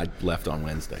 Yeah, no, I left on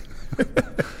Wednesday.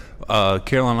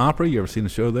 Carolina Opera, you ever seen a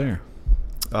show there?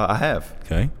 I have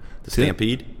Okay. The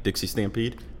Stampede, Dixie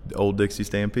Stampede. the Old Dixie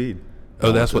Stampede.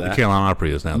 Oh, that's to what the that. Carolina Opera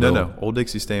is now. No, Old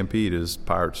Dixie Stampede is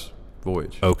Pirates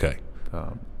Voyage. Okay.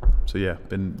 So yeah,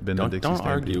 been to Don't Dixie Stampede.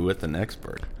 argue with an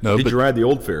expert. No, Did but- you ride the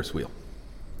old Ferris wheel?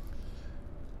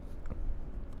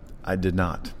 I did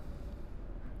not.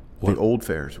 What? The old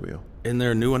Ferris wheel. Isn't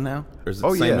there a new one now? Or is it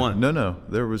Oh the same yeah, one? no.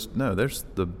 There's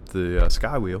the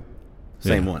Sky Wheel.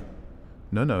 Same Yeah. one.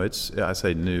 No. It's I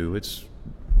say new. It's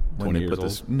when 20 they years put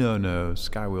this. No.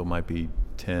 Sky Wheel might be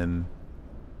 10,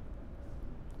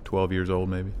 12 years old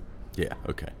maybe. Yeah,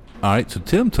 okay. All right, so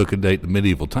Tim took a date to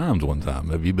Medieval Times one time.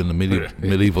 Have you been to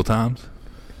Medieval Times?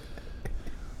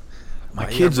 My Why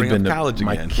you kids gotta have bring been up college to,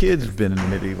 my again? kids have been in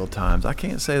medieval times. I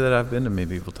can't say that I've been to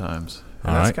medieval times. And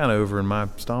All that's right. kind of over in my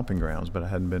stomping grounds, but I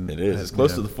hadn't been. It is. It's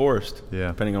close to the forest. Yeah.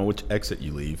 Depending on which exit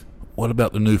you leave. What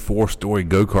about the new 4-story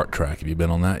go-kart track? Have you been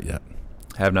on that yet?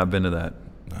 Have not been to that.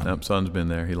 Nope, son's been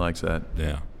there. He likes that.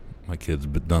 Yeah. My kid's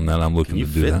done that. I'm looking Can you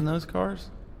to do fit that. in those cars?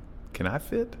 Can I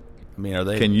fit? I mean, are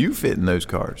they? Can you fit in those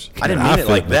cars? I didn't I mean it fit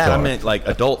like in the that. I car. meant like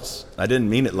adults. I didn't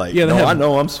mean it like. Yeah, they no, have- I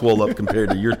know I'm swole up compared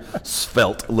to your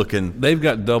svelte looking. They've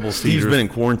got double Steve's seaters. been in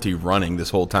quarantine running this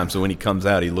whole time, so when he comes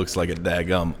out, he looks like a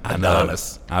daggum I know.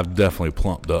 Adonis. I've definitely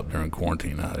plumped up during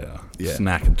quarantine. I Yeah.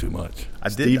 snacking too much.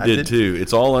 Steve did too.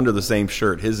 It's all under the same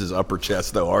shirt. His is upper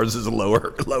chest though. Ours is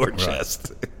lower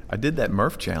chest. I did that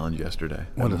Murph challenge yesterday.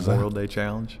 What that is Memorial that? Day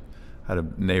challenge. I had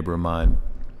a neighbor of mine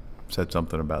said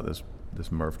something about this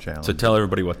Murph challenge. So tell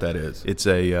everybody what that is. It's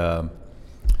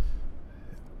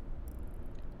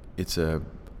a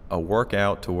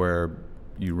workout to where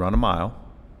you run a mile,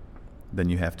 then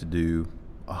you have to do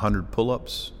 100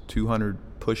 pull-ups, 200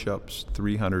 push-ups,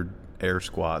 300 air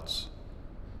squats,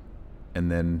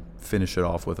 and then finish it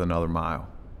off with another mile.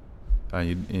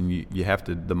 You have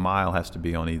to. The mile has to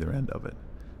be on either end of it,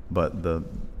 but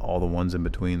all the ones in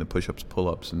between, the push-ups,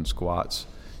 pull-ups, and squats,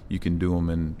 you can do them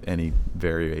in any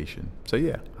variation. So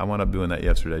yeah, I wound up doing that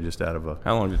yesterday, just out of a.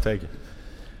 How long did it take you?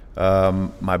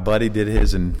 My buddy did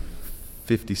his in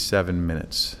 57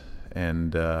 minutes,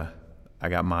 and I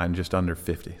got mine just under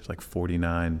 50. It's like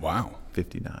 49. Wow.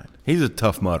 59. He's a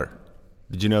tough mutter.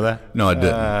 Did you know that? No, I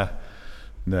didn't.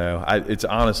 No, it's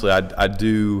honestly, I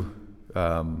do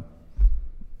all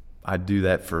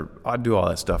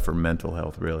that stuff for mental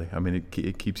health, really. I mean,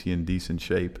 it keeps you in decent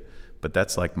shape, but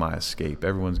that's like my escape.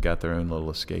 Everyone's got their own little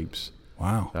escapes.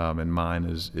 Wow. And mine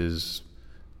is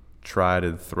try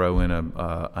to throw in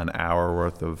an hour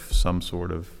worth of some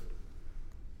sort of,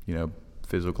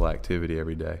 physical activity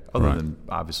every day, other than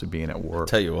obviously being at work.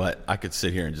 Tell you what, I could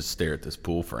sit here and just stare at this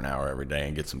pool for an hour every day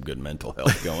and get some good mental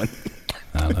health going.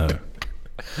 I know.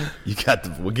 You got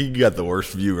the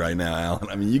worst view right now, Alan.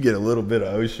 I mean, you get a little bit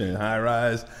of ocean and high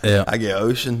rise. Yeah. I get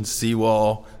ocean,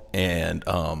 seawall, and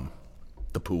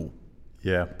the pool.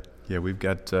 Yeah, we've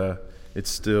got. It's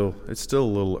still a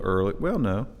little early. Well,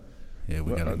 no. Yeah,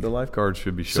 we got the lifeguards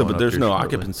should be showing But up there's here no shortly.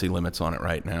 occupancy limits on it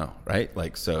right now, right?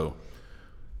 Like so.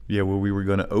 Yeah, well, we were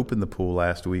going to open the pool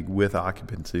last week with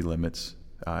occupancy limits,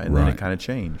 and then Right. it kind of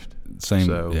changed. Same,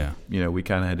 So, yeah. we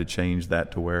kind of had to change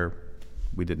that to where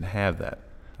we didn't have that.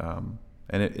 And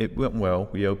it went well.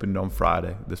 We opened on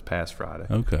Friday, this past Friday.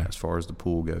 Okay. As far as the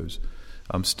pool goes,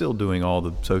 I'm still doing all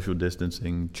the social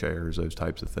distancing, chairs, those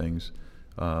types of things,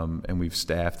 and we've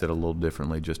staffed it a little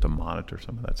differently just to monitor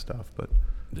some of that stuff. But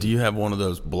Do you have one of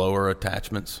those blower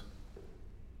attachments?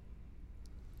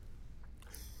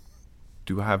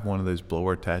 do I have one of those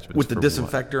blower attachments With the for what?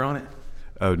 disinfector on it?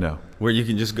 Oh no, Where you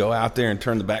can just go out there and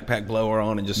turn the backpack blower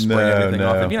on and just spray No, everything no.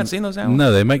 off. Have you not seen those, Alan?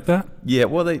 No, they make that? yeah.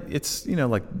 Well, it's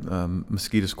like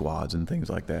mosquito squads and things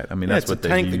like that. I mean, Yeah, that's it's what a they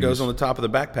tank use. that goes on the top of the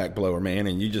backpack blower, man,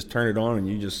 and you just turn it on and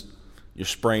you're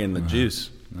spraying the juice.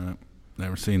 No,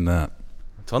 never seen that.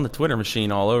 It's on the Twitter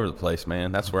machine all over the place,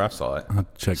 man. That's where I saw it. I'll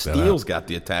check that Steel's out. got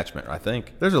the attachment, I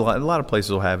think. There's a lot of places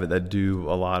will have it that do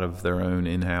a lot of their own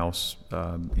in-house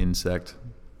insect,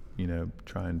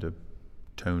 trying to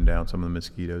tone down some of the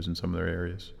mosquitoes in some of their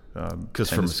areas. Because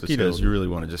for tennis mosquitoes, facilities. you really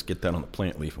want to just get that on the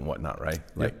plant leaf and whatnot, right?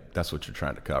 Like, that's what you're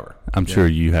trying to cover. I'm sure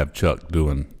you have Chuck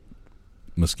doing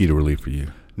mosquito relief for you.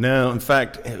 No, in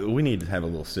fact, we need to have a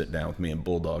little sit down with me and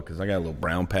Bulldog because I got a little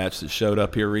brown patch that showed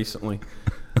up here recently.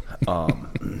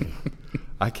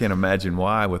 I can't imagine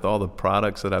why, with all the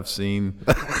products that I've seen,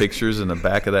 pictures in the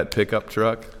back of that pickup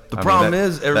truck. The problem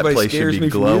is everybody scares me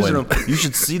from using them. glowing. You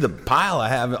should see the pile I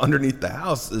have underneath the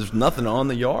house. There's nothing on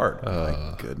the yard.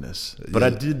 My goodness. But I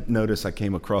did notice I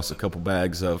came across a couple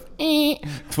bags of.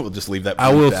 We'll just leave that.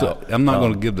 I will bleeped say, out. I'm not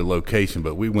going to give the location,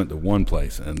 but we went to one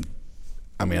place, and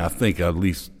I mean, I think at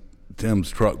least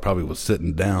Tim's truck probably was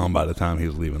sitting down by the time he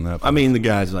was leaving that place. I mean, the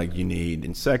guy's like, you need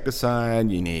insecticide,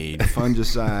 you need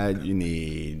fungicide, you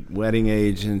need wetting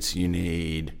agents, you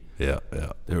need. Yeah.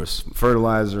 There was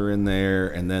fertilizer in there,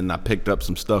 and then I picked up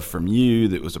some stuff from you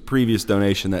that was a previous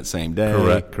donation that same day.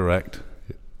 Correct.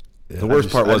 The worst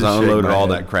just- part I was just I shake unloaded my all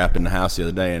head. that crap in the house the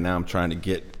other day, and now I'm trying to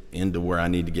get into where I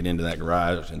need to get into that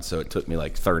garage, and so it took me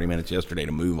like 30 minutes yesterday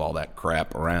to move all that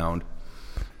crap around.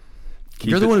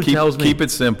 You're the one who tells me. Keep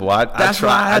it simple. That's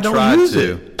why I don't tried use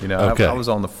to. it. Okay. I was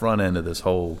on the front end of this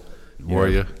whole. Were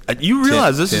you? You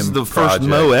realize this is Tim the first project.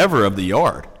 mow ever of the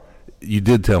yard, You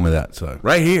did tell me that, so.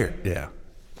 right here. Yeah.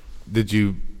 Did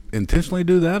you intentionally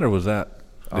do that, or was that?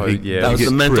 Oh, did he- yeah. did That he was get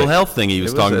the mental tricked? health thing he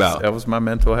was talking about. That was my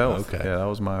mental health. Okay. Yeah, that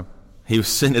was my. He was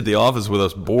sitting at the office with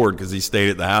us bored because he stayed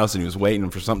at the house and he was waiting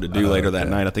for something to do later that okay.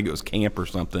 night. I think it was camp or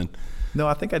something. No,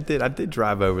 I think I did. I did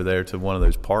drive over there to one of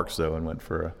those parks though, and went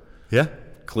for a. Yeah.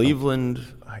 Cleveland.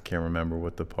 I can't remember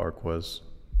what the park was.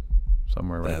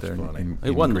 Somewhere right That's there. funny. In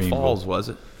It wasn't the Greenville. falls, was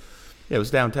it? Yeah, it was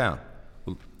downtown.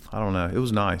 I don't know. It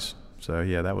was nice. So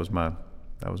yeah, that was my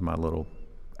little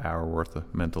hour worth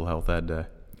of mental health that day.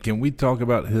 Can we talk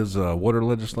about his water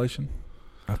legislation?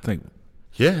 I think.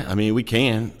 Yeah, I mean, we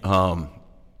can.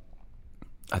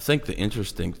 I think the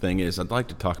interesting thing is I'd like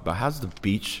to talk about how's the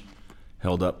beach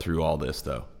held up through all this,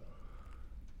 though.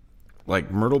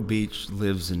 Like Myrtle Beach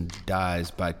lives and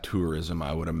dies by tourism,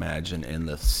 I would imagine, and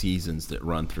the seasons that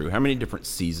run through. How many different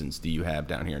seasons do you have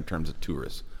down here in terms of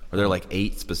tourists? Are there like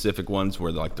 8 specific ones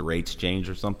where like the rates change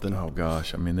or something? Oh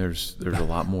gosh, I mean, there's a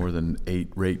lot more than 8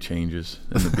 rate changes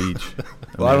in the beach.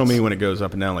 Well, I don't it's- mean when it goes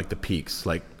up and down like the peaks,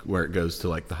 like where it goes to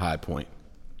like the high point.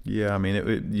 Yeah, I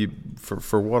mean,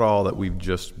 for what all that we've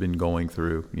just been going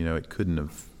through, it couldn't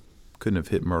have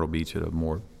hit Myrtle Beach at a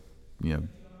more,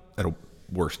 At a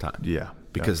worse time. yeah,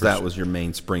 Because for that sure. was your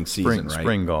main spring season, right?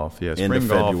 Spring golf, yeah. End of Spring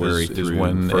golf February is through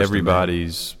when 1st of May.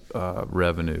 everybody's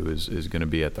revenue is going to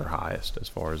be at their highest as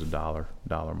far as a dollar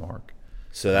mark.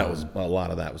 So that was a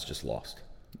lot of that was just lost.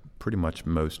 Pretty much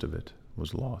most of it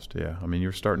was lost. Yeah, I mean,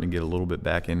 you're starting to get a little bit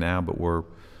back in now, but we're,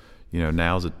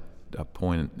 now's a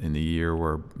point in the year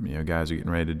where guys are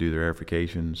getting ready to do their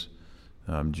aerifications.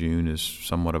 June is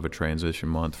somewhat of a transition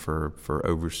month for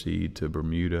overseed to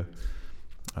Bermuda.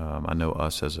 I know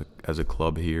us as a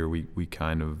club here, we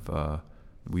kind of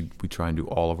we try and do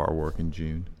all of our work in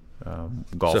June.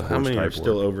 Golf so how course many type are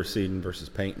still work. overseeding versus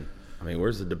painting? I mean,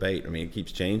 where's the debate? I mean, it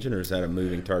keeps changing, or is that a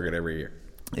moving target every year?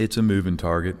 It's a moving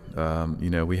target.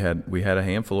 We had a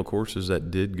handful of courses that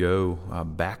did go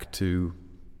back to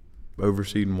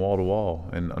overseeding wall to wall,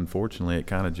 and unfortunately, it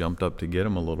kind of jumped up to get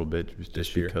them a little bit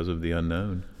just year. because of the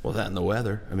unknown. Well, that and the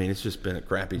weather. I mean, it's just been a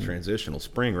crappy transitional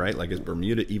spring, right? Like, is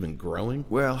Bermuda even growing?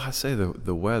 Well, I say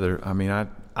the weather. I mean,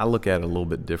 I look at it a little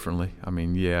bit differently. I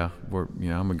mean, yeah,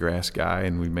 I'm a grass guy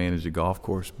and we manage a golf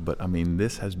course, but I mean,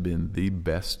 this has been the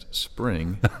best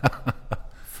spring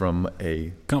from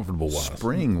a Comfortable wise.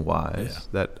 spring wise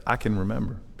that I can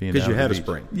remember. Because you had a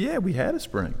spring. Yeah, we had a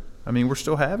spring. I mean, we're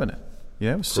still having it.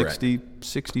 Yeah, it was Correct.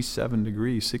 67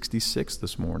 degrees, 66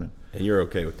 this morning. And you're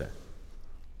okay with that?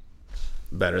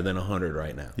 Better than 100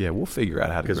 right now. Yeah, we'll figure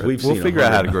out how to 'Cause grow. we've We'll seen figure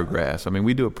out how to 100. grow grass. I mean,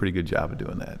 we do a pretty good job of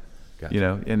doing that.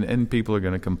 Gotcha. And people are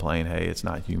going to complain, hey, it's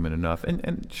not humid enough.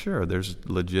 And sure, there's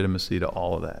legitimacy to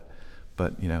all of that.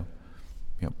 But,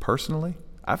 personally,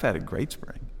 I've had a great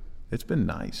spring. It's been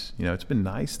nice. It's been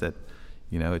nice that,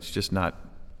 it's just not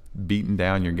beating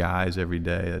down your guys every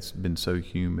day. It's been so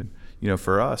humid.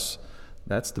 For us,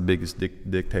 that's the biggest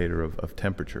dictator of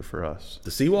temperature for us.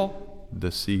 The seawall?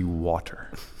 The sea water.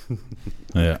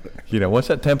 Yeah. Once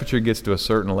that temperature gets to a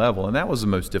certain level, and that was the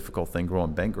most difficult thing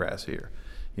growing bent grass here.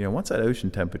 Once that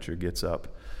ocean temperature gets up,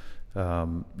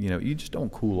 you just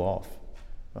don't cool off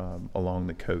along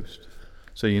the coast.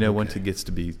 So, once it gets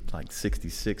to be like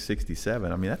 66,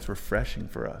 67, I mean, that's refreshing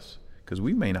for us because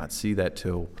we may not see that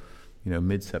till,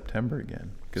 mid-September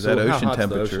again. Because So that how ocean hot's the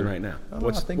temperature ocean right now?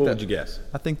 What would you guess?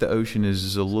 I think the ocean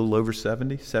is a little over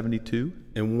 70, 72.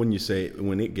 And when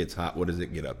it gets hot, what does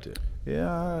it get up to?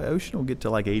 Yeah, ocean will get to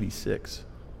like 86.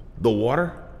 The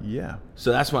water? Yeah.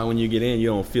 So that's why when you get in, you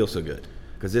don't feel so good.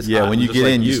 Because it's Yeah, hot, when you just get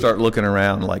like in, you start looking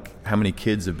around like how many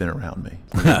kids have been around me.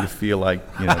 You feel like,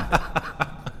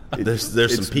 There's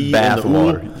it's some pee in bath the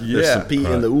water. ool. Yeah. There's some pee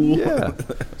in the ool. Yeah.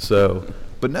 So,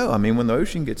 but no, I mean, when the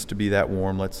ocean gets to be that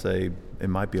warm, let's say it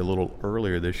might be a little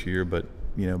earlier this year, but,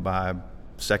 by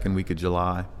second week of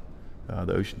July,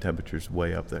 the ocean temperature's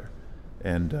way up there.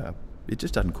 And it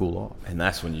just doesn't cool off. And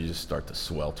that's when you just start the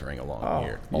sweltering along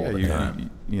here all yeah, the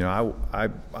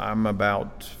time. I'm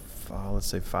about, let's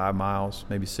say 5 miles,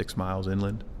 maybe 6 miles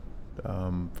inland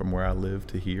from where I live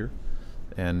to here.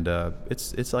 And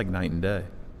it's like night and day.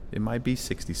 It might be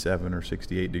 67 or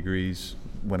 68 degrees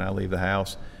when I leave the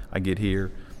house. I get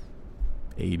here,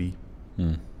 80,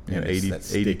 And it's 80, that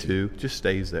sticky. 82, just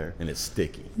stays there. And it's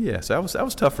sticky. Yeah, so that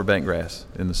was tough for bent grass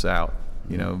in the south,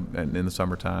 and in the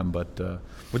summertime. But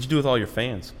What'd you do with all your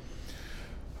fans?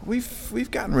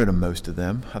 we've gotten rid of most of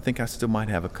them. I think I still might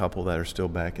have a couple that are still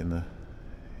back in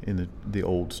the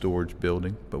old storage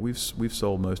building, but we've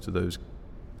sold most of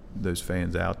those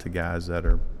fans out to guys that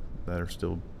are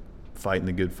still fighting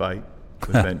the good fight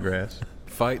with bent grass.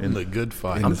 Fighting the good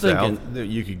fight. in I'm the thinking South. that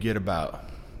you could get about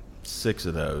 6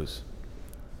 of those,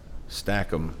 stack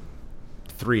them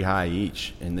 3 high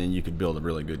each, and then you could build a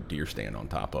really good deer stand on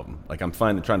top of them. Like I'm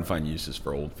trying to find uses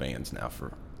for old fans now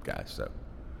for guys. So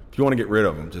if you want to get rid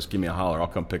of them, just give me a holler. I'll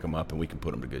come pick them up and we can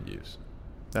put them to good use.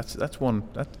 That's one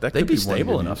that They'd could be one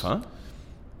stable good enough, use.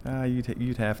 huh?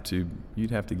 You'd have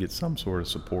to get some sort of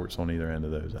supports on either end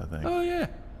of those, I think. Oh yeah.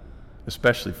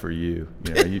 Especially for you.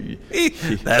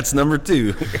 That's number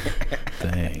 2.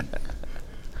 Dang.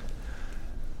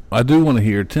 I do want to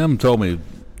hear. Tim told me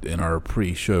in our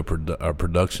pre-show our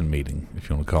production meeting, if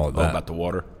you want to call it Oh, that. about the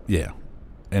water. Yeah,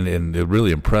 and it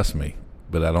really impressed me,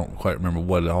 but I don't quite remember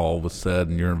what all was said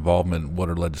and your involvement in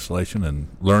water legislation and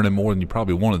learning more than you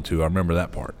probably wanted to. I remember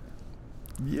that part.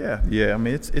 Yeah. I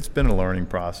mean, it's been a learning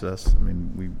process. I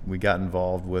mean, we got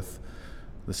involved with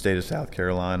the state of South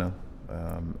Carolina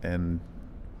and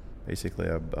basically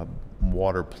a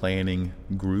water planning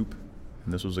group,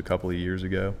 and this was a couple of years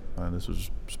ago. This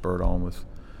was spurred on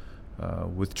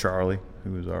with Charlie,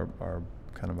 who was our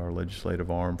kind of our legislative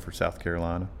arm for South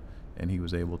Carolina, and he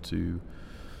was able to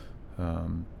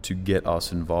get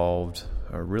us involved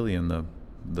really in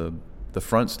the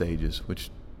front stages,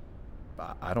 which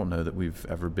I don't know that we've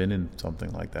ever been in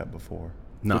something like that before.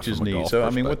 Not which is from a neat. golf So I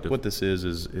mean, perspective. what this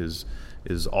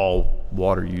is all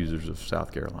water users of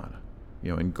South Carolina.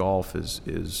 And golf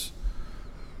is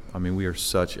I mean, we are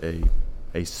such a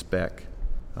speck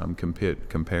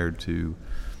compared to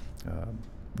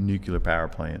nuclear power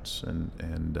plants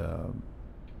and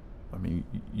I mean,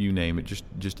 you name it.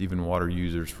 Just even water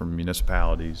users from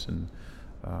municipalities and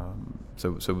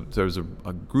So there's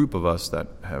a group of us that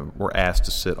were asked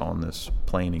to sit on this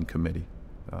planning committee.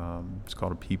 It's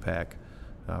called a PPAC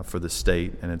for the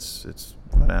state, and it's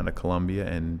run out of Columbia,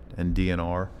 and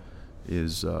DNR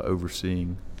is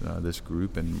overseeing this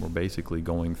group, and we're basically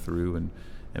going through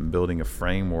and building a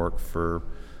framework for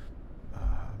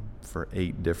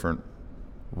 8 different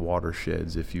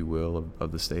watersheds, if you will,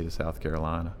 of the state of South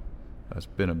Carolina. It's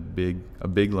been a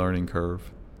big learning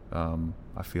curve.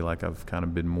 I feel like I've kind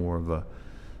of been more of a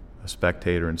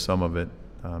spectator in some of it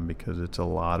because it's a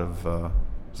lot of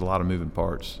moving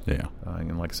parts. Yeah.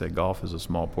 And like I said, golf is a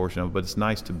small portion of it, but it's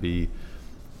nice to be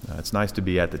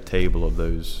at the table of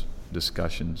those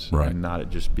discussions, right, and not it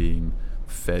just being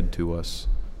fed to us,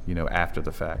 after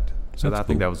the fact. So That's I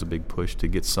think cool. that was a big push to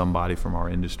get somebody from our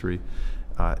industry,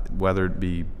 whether it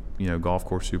be golf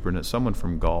course superintendent, someone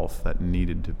from golf that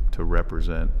needed to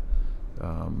represent,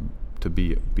 to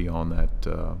be on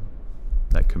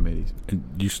that committee.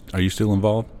 And are you still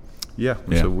involved? Yeah.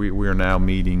 Yeah. So we are now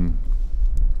meeting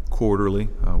quarterly.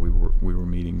 We were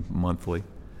meeting monthly,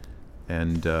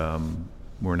 and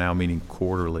we're now meeting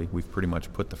quarterly. We've pretty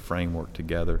much put the framework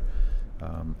together,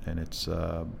 and it's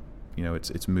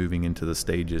it's moving into the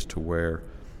stages to where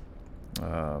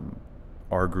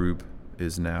our group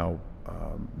is now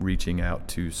reaching out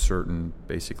to certain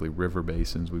basically river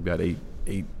basins. We've got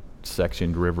eight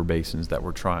sectioned river basins that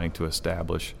we're trying to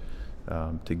establish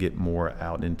to get more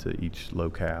out into each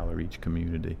locale or each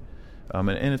community, and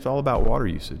it's all about water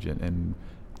usage and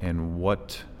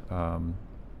what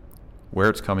where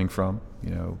it's coming from.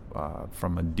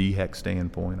 From a DHEC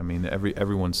standpoint. I mean,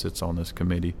 everyone sits on this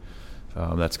committee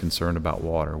that's concerned about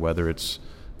water, whether it's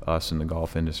us in the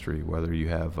golf industry, whether you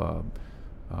have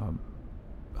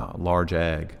large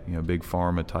ag, big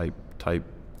pharma type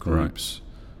groups,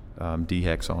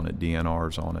 DHEC's on it,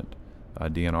 DNR's on it.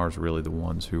 DNR's really the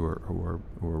ones who are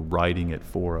writing it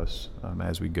for us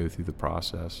as we go through the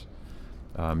process.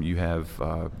 You have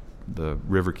the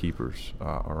river keepers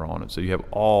are on it, so you have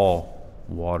all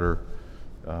water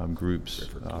groups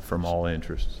from all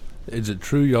interests. Is it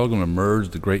true y'all going to merge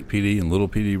the Great PD and Little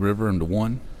PD River into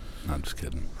one? No, I'm just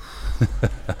kidding.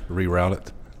 Reroute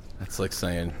it. That's like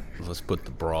saying, let's put the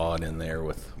Broad in there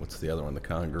with, what's the other one, the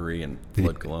Congaree and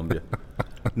Flood Columbia.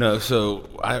 No, so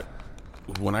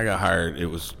when I got hired, it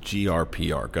was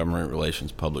GRPR, Government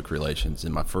Relations, Public Relations,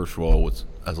 and my first role was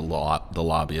as the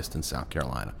lobbyist in South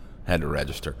Carolina. I had to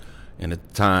register. And at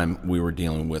the time, we were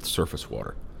dealing with surface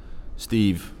water.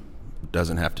 Steve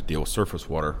doesn't have to deal with surface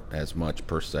water as much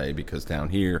per se, because down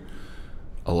here,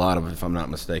 a lot of, if I'm not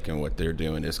mistaken, what they're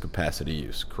doing is capacity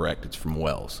use, correct? It's from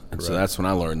wells. And so that's when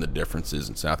I learned the differences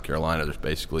in South Carolina. There's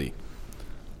basically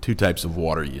 2 types of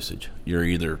water usage. You're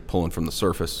either pulling from the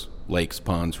surface, lakes,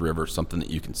 ponds, rivers, something that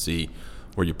you can see,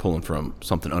 or you're pulling from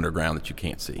something underground that you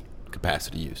can't see,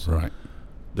 capacity use. Right.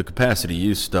 The capacity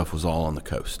use stuff was all on the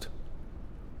coast.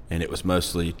 And it was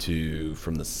mostly to,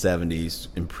 from the 70s,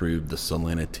 improve the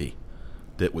salinity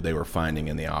that they were finding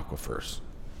in the aquifers.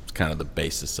 It's kind of the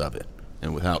basis of it.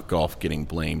 And without golf getting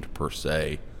blamed per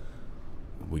se,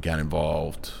 we got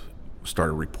involved,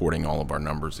 started reporting all of our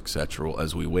numbers, etc.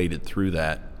 As we waded through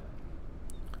that,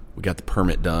 we got the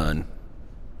permit done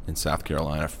in South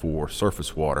Carolina for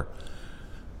surface water.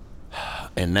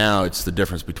 And now it's the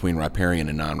difference between riparian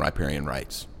and non-riparian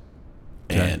rights.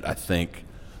 Okay. And I think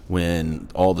when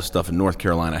all the stuff in North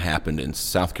Carolina happened, and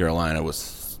South Carolina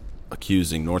was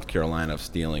accusing North Carolina of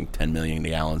stealing 10 million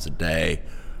gallons a day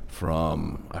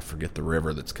from, I forget the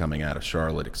river that's coming out of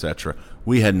Charlotte, etc.,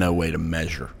 we had no way to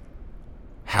measure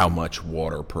how much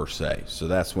water per se. So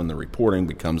that's when the reporting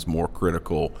becomes more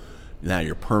critical. Now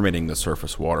you're permitting the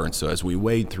surface water. And so as we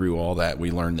wade through all that,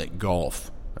 we learned that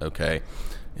golf, okay,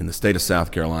 in the state of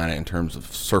South Carolina, in terms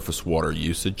of surface water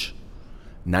usage,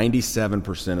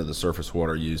 97% of the surface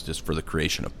water used is for the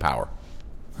creation of power.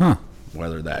 Huh.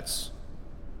 Whether that's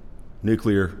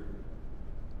nuclear,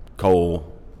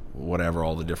 coal, whatever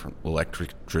all the different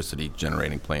electricity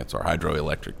generating plants are,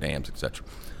 hydroelectric dams, etc.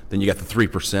 Then you got the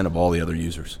 3% of all the other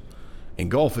users.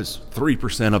 And golf is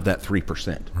 3% of that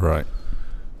 3%. Right.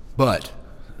 But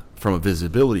from a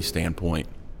visibility standpoint,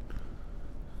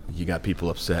 you got people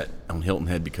upset on Hilton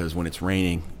Head because when it's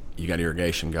raining, you got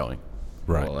irrigation going.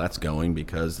 Right. Well, that's going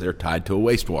because they're tied to a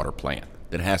wastewater plant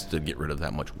that has to get rid of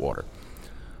that much water.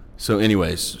 So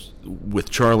anyways, with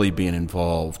Charlie being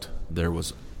involved, there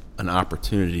was an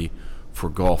opportunity for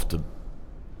golf to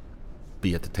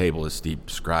be at the table as Steve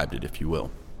described it, if you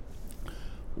will.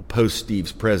 Well, post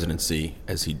Steve's presidency,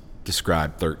 as he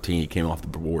described 13, he came off the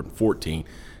board in 14,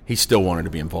 he still wanted to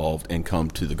be involved and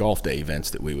come to the golf day events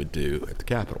that we would do at the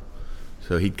Capitol.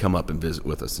 So he'd come up and visit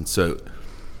with us. And so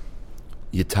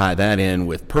you tie that in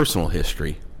with personal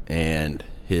history and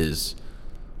his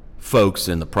folks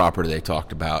and the property they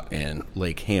talked about in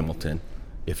Lake Hamilton,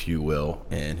 if you will,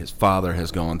 and his father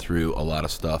has gone through a lot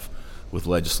of stuff with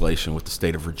legislation with the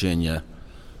state of Virginia,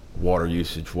 water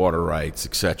usage, water rights,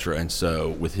 etc. And so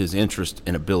with his interest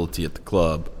and ability at the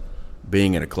club,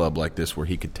 being in a club like this where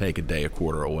he could take a day, a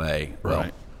quarter away, well,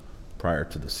 Right. prior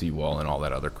to the seawall and all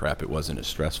that other crap, it wasn't as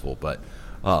stressful. But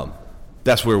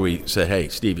that's where we said, hey,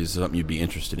 Steve, is this something you'd be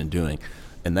interested in doing?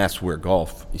 And that's where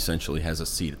golf essentially has a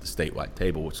seat at the statewide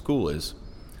table. What's cool is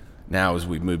now as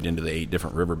we've moved into the 8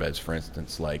 different riverbeds, for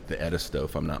instance, like the Edisto,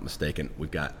 if I'm not mistaken, we've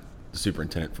got the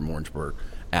superintendent from Orangeburg,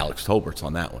 Alex Tolbert's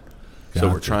on that one. So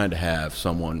we're Gotcha. trying to have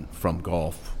someone from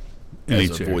golf In as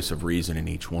each a area. voice of reason in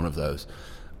each one of those.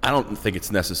 I don't think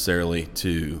it's necessarily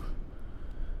to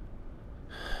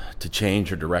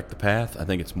change or direct the path. I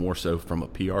think it's more so from a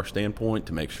PR standpoint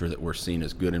to make sure that we're seen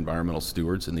as good environmental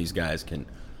stewards, and these guys can,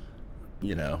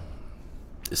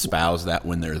 espouse that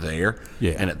when they're there.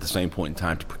 Yeah. And at the same point in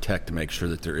time to protect, to make sure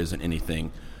that there isn't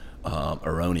anything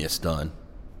erroneous done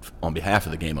on behalf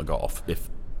of the game of golf.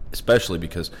 Especially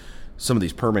because some of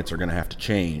these permits are going to have to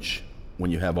change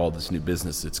when you have all this new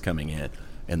business that's coming in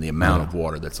and the amount of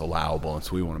water that's allowable. And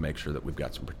so we want to make sure that we've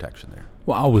got some protection there.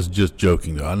 Well, I was just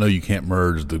joking, though. I know you can't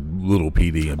merge the little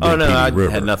PD and big Oh, no, PD River.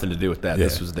 I had nothing to do with that. Yeah,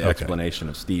 This was the okay. explanation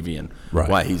of Stevie and Right.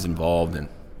 why he's involved. And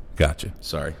Gotcha.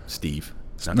 sorry, Steve.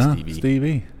 It's not No, Stevie.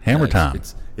 Stevie. Hammer No,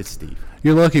 it's- time. It's Steve.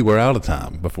 You're lucky we're out of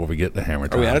time before we get to hammer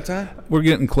time. we out of time? We're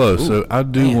getting close. So I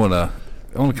do man. want to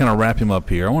kind of wrap him up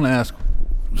here. I want to ask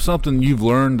something you've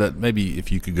learned that maybe if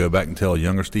you could go back and tell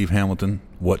younger Steve Hamilton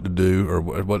what to do or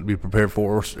what to be prepared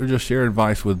for, or just share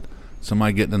advice with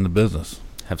somebody getting in the business.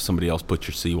 Have somebody else put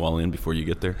your seawall in before you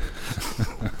get there.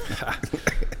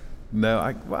 No,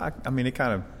 I mean, it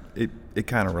kind of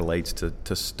relates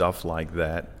to stuff like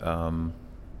that. I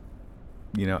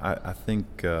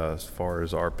think as far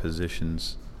as our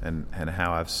positions and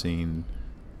how I've seen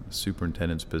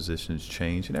superintendent's positions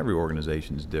change, and every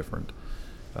organization is different.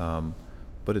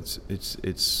 But it's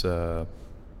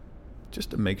just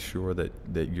to make sure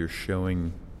that you're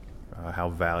showing how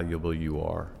valuable you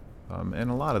are.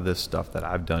 And a lot of this stuff that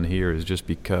I've done here is just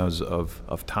because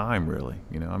of time, really.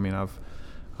 I mean, I've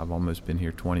almost been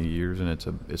here 20 years, and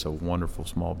it's a wonderful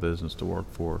small business to work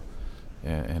for,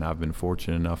 and I've been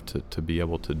fortunate enough to be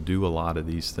able to do a lot of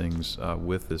these things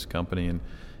with this company,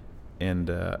 and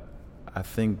I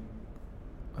think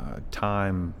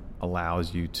time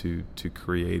allows you to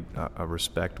create a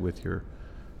respect with your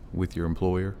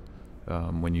employer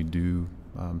when you do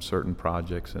certain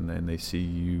projects, and then they see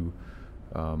you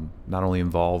not only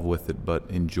involved with it but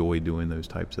enjoy doing those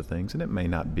types of things. And it may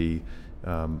not be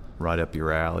right up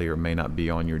your alley, or may not be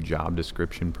on your job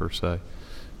description per se,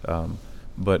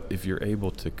 but if you're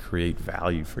able to create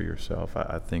value for yourself,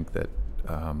 I think that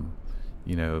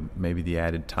maybe the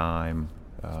added time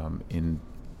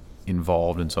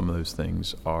involved in some of those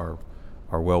things are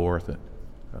well worth it,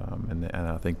 and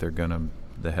I think they're going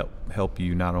to help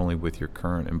you not only with your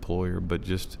current employer but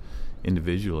just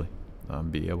individually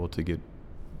be able to get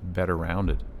better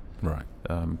rounded, Right.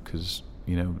 because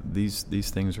these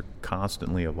things are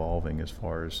constantly evolving as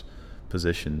far as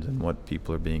positions and what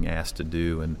people are being asked to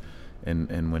do, and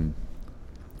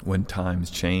when times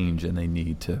change and they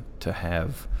need to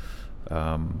have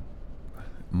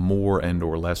more and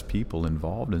or less people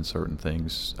involved in certain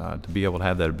things, to be able to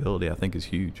have that ability, I think, is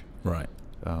huge. Right.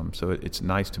 So it's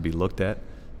nice to be looked at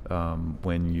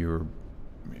when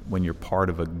you're part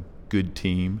of a good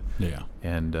team. Yeah.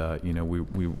 And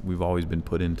we've always been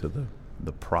put into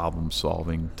the problem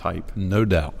solving type No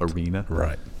doubt. arena.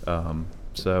 Right.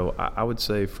 So I would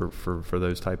say for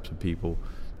those types of people,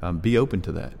 be open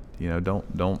to that.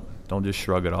 Don't just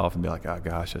shrug it off and be like, oh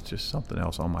gosh, that's just something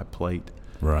else on my plate.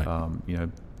 Right.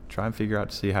 Try and figure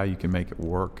out to see how you can make it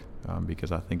work,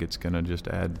 because I think it's going to just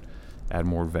add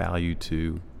more value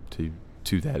to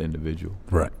that individual.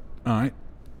 Right. All right.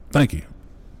 Thank you.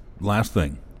 Last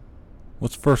thing.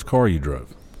 What's the first car you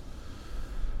drove?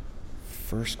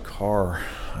 First car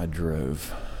I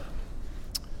drove,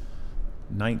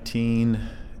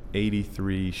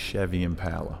 1983 Chevy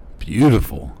Impala.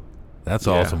 Beautiful. That's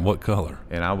Yeah. awesome. What color?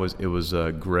 And it was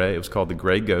gray. It was called the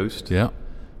Gray Ghost. Yeah.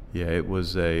 Yeah, it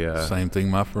was a Same thing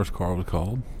my first car was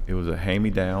called. it was a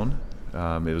hand-me-down.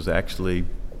 It was actually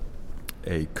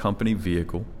a company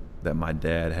vehicle that my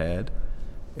dad had,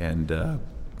 and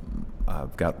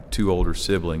I've got 2 older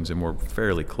siblings, and we're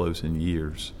fairly close in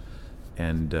years.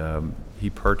 And he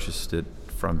purchased it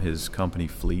from his company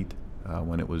fleet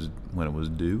when it was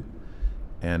due,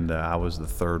 and I was the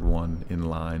third one in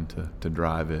line to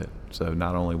drive it. So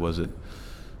not only was it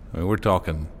I mean, we're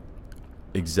talking.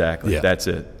 Exactly. Yeah. That's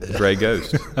it. Gray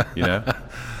Ghost. You know.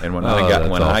 And when Oh, I that's I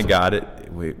awesome. got it,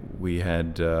 we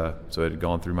had so it had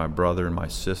gone through my brother and my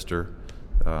sister.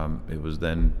 It was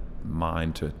then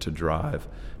mine to drive.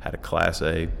 Had a Class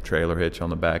A trailer hitch on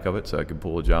the back of it, so I could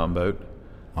pull a John boat.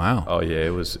 Wow. Oh yeah, it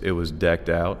was decked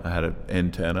out. I had an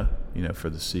antenna, for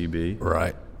the CB.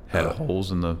 Right. Had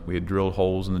we had drilled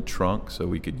holes in the trunk so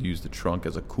we could use the trunk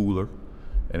as a cooler,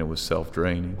 and it was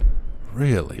self-draining.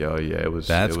 Really? Oh yeah, it was.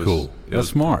 That's cool. That's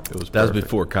smart. It was That was perfect.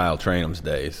 before Kyle Trainum's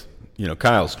days.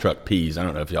 Kyle's truck pees. I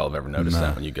don't know if y'all have ever noticed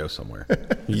that when you go somewhere.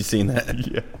 You seen that?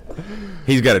 Yeah.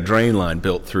 He's got a drain line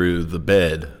built through the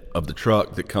bed of the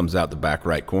truck that comes out the back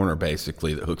right corner,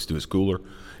 basically, that hooks to his cooler.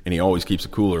 And he always keeps a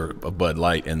cooler of Bud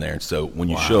Light in there. So when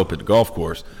you show up at the golf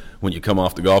course, when you come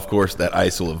off the golf course, that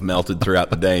ice will have melted throughout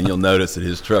the day, and you'll notice that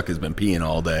his truck has been peeing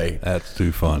all day. That's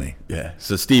too funny. Yeah.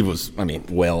 So Steve was,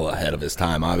 well ahead of his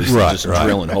time, obviously, Right, just right.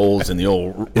 drilling holes in the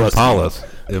old rusty.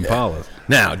 Impalas.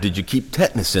 Now, did you keep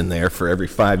tetanus in there for every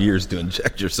 5 years to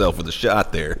inject yourself with a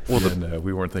shot there? Well, no,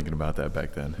 we weren't thinking about that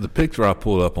back then. The picture I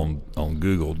pulled up on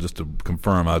Google, just to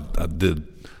confirm, I did.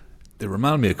 It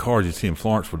reminded me of cars you see in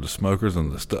Florence with the smokers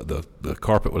and the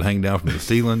carpet would hang down from the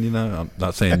ceiling. I'm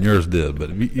not saying yours did, but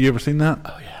have you ever seen that?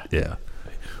 Oh, yeah. Yeah.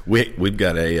 We've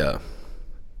got a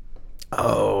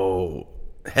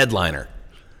headliner.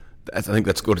 I think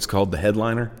that's what it's called, the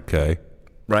headliner, Okay.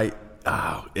 right?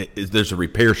 Oh, there's a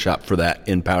repair shop for that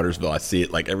in Powdersville. I see it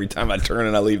like every time I turn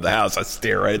and I leave the house. I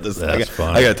stare right at this thing. That's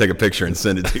funny. I got to take a picture and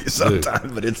send it to you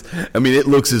sometime. But it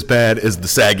looks as bad as the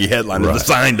saggy headliner. Right. The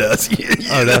sign does.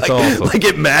 Oh, that's awesome. Like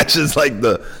it matches like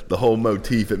the whole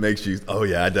motif. It makes you, oh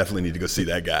yeah, I definitely need to go see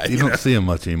that guy. You don't see them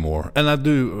much anymore. And I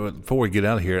do, before we get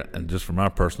out of here, and just from my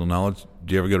personal knowledge,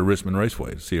 do you ever go to Richmond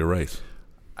Raceway to see a race?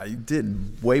 I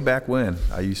did way back when.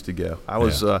 I used to go. I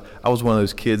was one of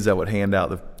those kids that would hand out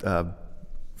the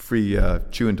free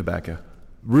chewing tobacco.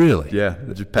 Really? Yeah,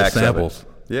 just packs of it. samples.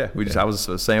 Yeah, I was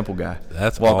a sample guy.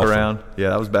 That's walk awesome. around. Yeah,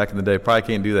 that was back in the day. Probably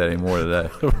can't do that anymore today.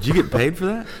 Did you get paid for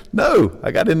that? No,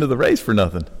 I got into the race for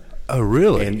nothing. Oh,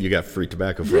 really? And you got free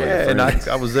tobacco for all your Yeah, and friends.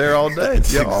 I was there all day.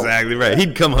 That's Yeah, exactly right.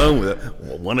 He'd come home with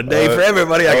one a day for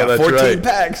everybody. I got that's 14 right.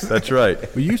 packs. That's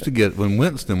right. We used to get, when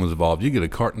Winston was involved, you get a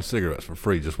carton of cigarettes for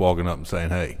free just walking up and saying,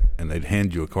 hey, and they'd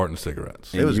hand you a carton of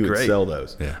cigarettes. It was you would great. sell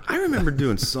those. Yeah. I remember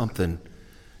doing something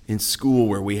in school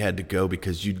where we had to go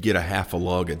because you'd get a half a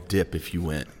log of dip if you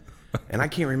went. And I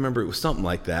can't remember. It was something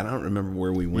like that. I don't remember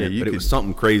where we went, you but it was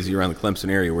something crazy around the Clemson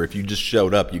area where if you just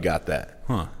showed up, you got that.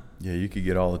 Huh. Yeah, you could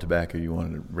get all the tobacco you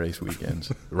wanted at race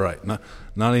weekends. Right. Not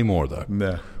anymore, though.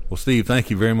 No. Well, Steve,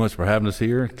 thank you very much for having us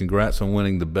here. Congrats on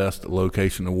winning the Best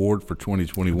Location Award for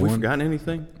 2021. Have we forgotten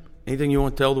anything? Anything you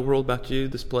want to tell the world about you,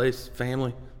 this place,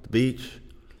 family, the beach?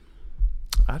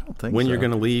 I don't think When so. you're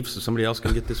going to leave so somebody else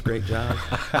can get this great job?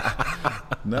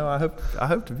 No, I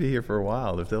hope to be here for a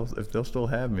while. If they'll still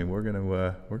have me, we're gonna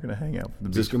hang out. For the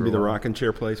Is this beach going for to be a the while. rocking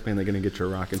chair place, man? They're going to get your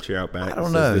rocking chair out back. I don't It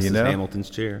says know. This you is know, Hamilton's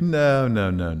chair. No.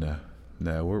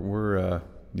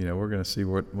 We're going to see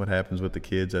what happens with the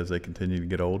kids as they continue to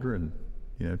get older, and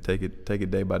take it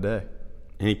day by day.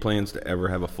 Any plans to ever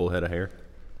have a full head of hair?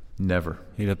 Never.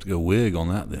 You'd have to go wig on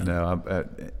that then. No,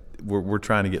 we're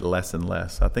trying to get less and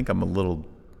less. I think I'm a little.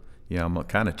 I'm a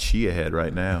kind of chia head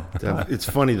right now. It's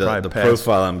funny the Probably past-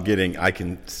 profile I'm getting. I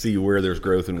can see where there's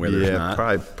growth and where there's not.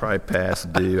 probably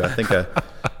past due. I think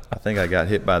I got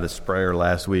hit by the sprayer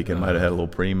last week and might have had a little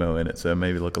Primo in it, so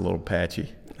maybe look a little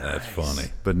patchy. That's funny.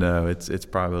 But no, it's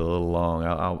probably a little long.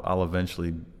 I'll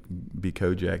eventually be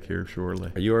Kojak here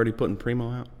shortly. Are you already putting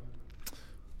Primo out?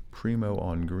 Primo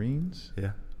on greens?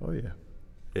 Yeah. Oh yeah.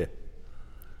 Yeah.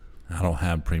 I don't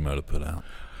have Primo to put out.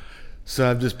 So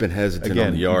I've just been hesitant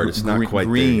on the yard. It's not quite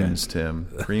greens, Tim.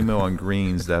 Primo on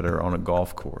greens that are on a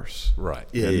golf course. Right.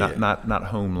 Yeah. Not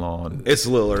home lawn. there yet. It's a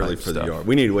little early type for the stuff. yard.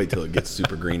 We need to wait till it gets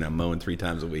super green. I'm mowing 3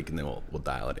 times a week, and then we'll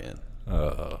dial it in.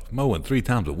 Mowing 3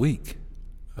 times a week.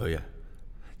 Oh yeah.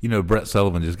 Brett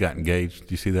Sullivan just got engaged.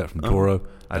 Do you see that from Toro?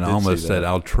 I And I did almost see said, that.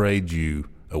 I'll trade you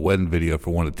a wedding video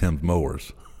for one of Tim's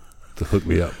mowers to hook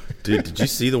me up. Dude, did you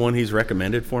see the one he's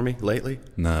recommended for me lately?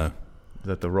 No. Is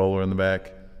that the roller in the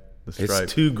back? The stripe?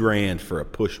 It's $2,000 for a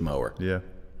push mower, Yeah.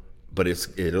 but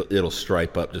it'll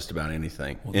stripe up just about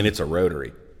anything, and it's a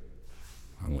rotary.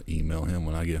 I'm going to email him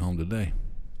when I get home today.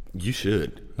 You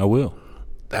should. I will.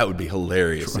 That would be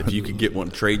hilarious if you could get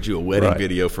one, trade you a wedding Right.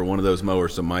 video for one of those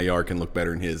mowers so my yard can look better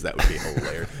than his. That would be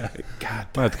hilarious. God,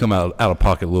 I have to come out of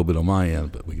pocket a little bit on my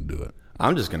end, but we can do it.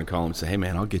 I'm just going to call him and say, hey,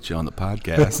 man, I'll get you on the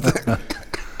podcast.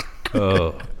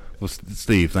 Well,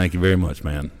 Steve, thank you very much,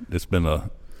 man. It's been a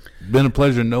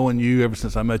pleasure knowing you ever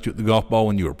since I met you at the golf ball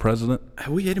when you were president.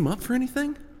 Have we hit him up for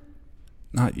anything?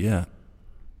 Not yet.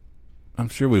 I'm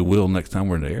sure we will next time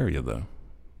we're in the area, though.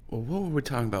 Well, what were we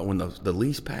talking about when the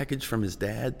lease package from his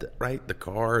dad, right? The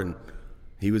car, and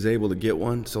he was able to get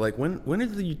one. So, like, when are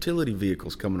the utility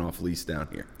vehicles coming off lease down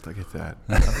here? Look at that.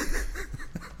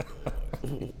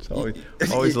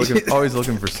 It's always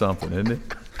looking for something, isn't it?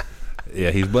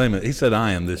 Yeah, he's blaming. He said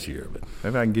I am this year, but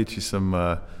Maybe I can get you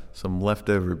some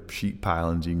leftover sheet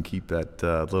pilings. You can keep that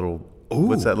little.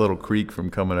 What's that little creek from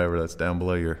coming over that's down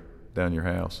below your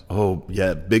house? Oh,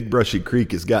 yeah. Big Brushy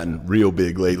Creek has gotten real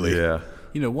big lately. Yeah.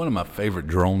 you know, one of my favorite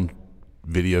drone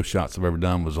video shots I've ever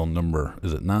done was on number,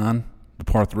 is it 9, the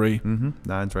par 3? Mm-hmm.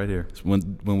 9's right here. It's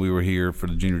when we were here for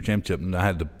the junior championship, and I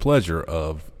had the pleasure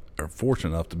of, or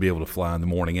fortunate enough to be able to fly in the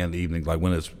morning and the evening, like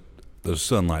when it's those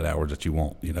sunlight hours that you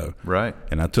want, you know. Right.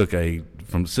 And I took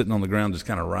from sitting on the ground, just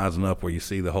kind of rising up where you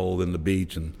see the hole in the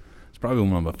beach, and it's probably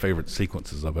one of my favorite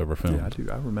sequences I've ever filmed. Yeah, I do.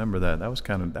 I remember that. That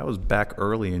was back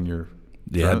early in your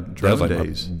that drone was like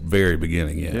days. my very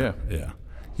beginning. Yeah.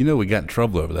 You know, we got in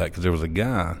trouble over that because there was a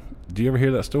guy. Do you ever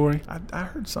hear that story? I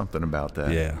heard something about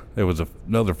that. Yeah, there was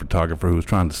another photographer who was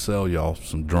trying to sell y'all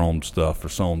some drone stuff or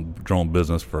some drone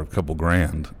business for a couple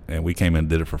grand, and we came in and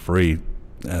did it for free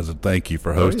as a thank you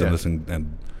for hosting us,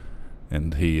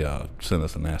 and he sent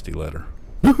us a nasty letter.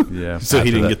 Yeah. So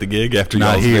he didn't get the gig after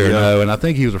Not y'all's here, video? no, and I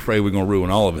think he was afraid we were going to ruin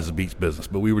all of his beach business,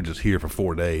 but we were just here for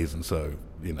 4 days, and so,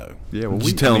 you know. Yeah. Well,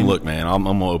 Just tell him, look, man, I'm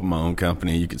going to open my own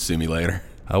company. You can sue me later.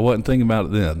 I wasn't thinking about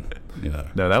it then, you know.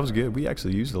 No, that was good. We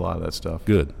actually used a lot of that stuff.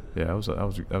 Good. Yeah, that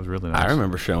was really nice. I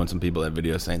remember showing some people that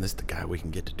video saying, this is the guy we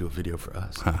can get to do a video for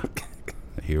us.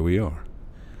 Here we are.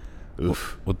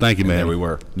 Oof. Well, thank you, And man. there we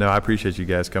were. No, I appreciate you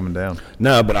guys coming down.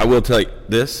 No, but I will tell you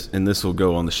this, and this will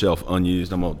go on the shelf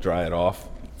unused. I'm going to dry it off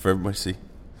for everybody to see.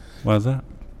 Why is that?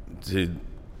 Dude,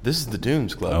 this is the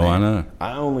Dunes Club. Oh, man. I know.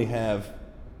 I only have.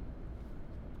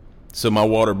 So my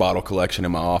water bottle collection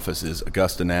in my office is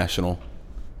Augusta National,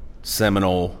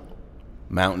 Seminole,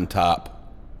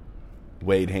 Mountaintop,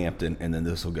 Wade Hampton, and then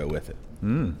this will go with it.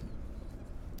 And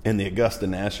the Augusta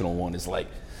National one is like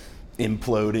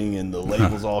imploding, and the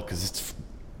labels all, because it's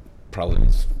probably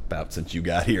about since you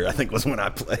got here, I think was when I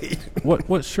played.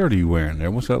 What shirt are you wearing there?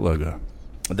 What's that logo?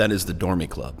 That is the Dormy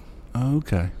Club. Oh,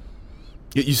 okay.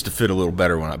 It used to fit a little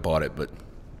better when I bought it, but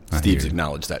I Steve's hear you.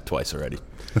 acknowledged that twice already.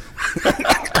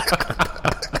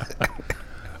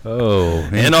 Oh,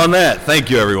 man. And on that, thank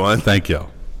you, everyone. Thank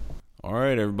y'all. All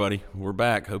right, everybody. We're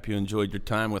back. Hope you enjoyed your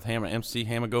time with Hammer MC.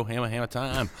 Hammer go, Hammer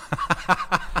time.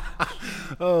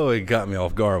 Oh, it got me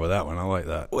off guard with that one. I like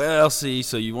that. Well, see,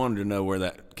 so you wanted to know where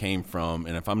that came from,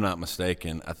 and if I'm not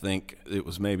mistaken, I think it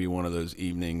was maybe one of those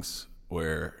evenings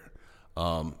where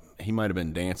he might have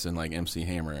been dancing like MC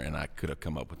Hammer, and I could have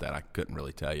come up with that. I couldn't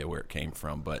really tell you where it came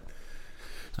from, but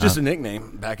it's just a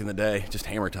nickname back in the day, just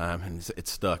Hammer Time, and it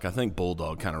stuck. I think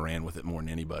Bulldog kind of ran with it more than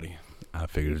anybody. I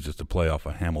figured it was just a play off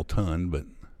of Hamilton, but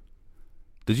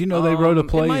did you know they wrote a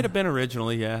play? It might have been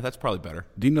originally, yeah. That's probably better.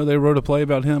 Do you know they wrote a play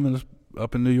about him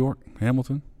up in New York,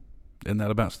 Hamilton? Isn't that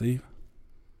about Steve?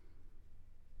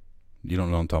 You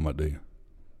don't know what I'm talking about, do you?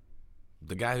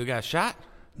 The guy who got shot?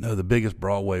 No, the biggest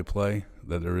Broadway play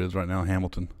that there is right now,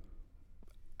 Hamilton.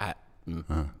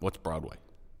 What's Broadway?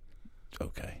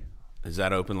 Okay. Is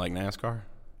that open like NASCAR?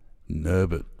 No,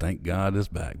 but thank God it's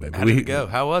back, baby. How did it go?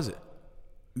 How was it?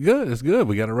 Good, it's good.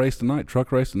 We got a race tonight,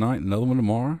 truck race tonight, another one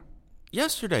tomorrow.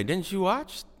 Yesterday, didn't you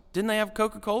watch? Didn't they have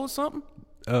Coca-Cola or something?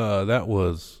 That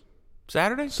was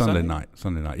Saturday? Sunday night,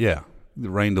 yeah. The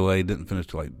rain delay didn't finish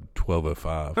till like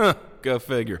 12:05. Huh, go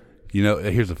figure. You know,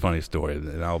 here's a funny story,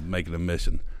 and I'll make it a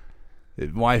mission.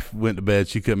 His wife went to bed.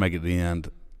 She couldn't make it to the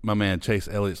end. My man Chase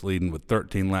Elliott's leading with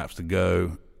 13 laps to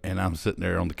go, and I'm sitting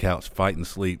there on the couch fighting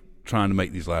sleep, trying to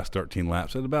make these last 13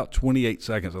 laps at about 28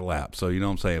 seconds a lap. So, you know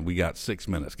what I'm saying? We got 6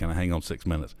 minutes. Can I hang on 6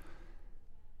 minutes?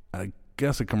 I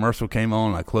guess a commercial came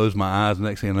on. I closed my eyes.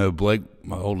 Next thing I know, Blake,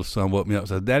 my oldest son, woke me up and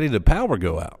said, "Daddy, did power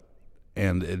go out?"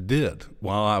 And it did.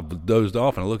 While I dozed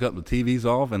off, and I look up, the TV's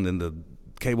off, and then the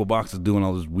cable box is doing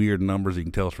all those weird numbers. You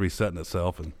can tell it's resetting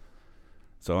itself. And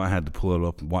so I had to pull it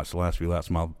up and watch the last few laps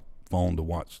of my phone to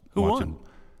watch. Who won?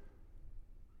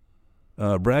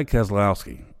 Brad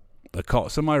Keselowski.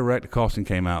 Somebody wrecked, the caution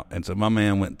came out, and so my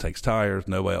man went and takes tires.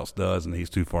 Nobody else does, and he's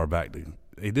too far back.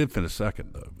 He did finish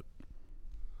second, though.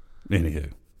 But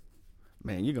anywho.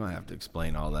 Man, you're going to have to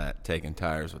explain all that. Taking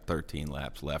tires with 13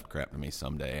 laps left crap to me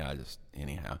someday.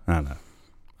 Anyhow. I know.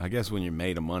 I guess when you're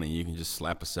made of money, you can just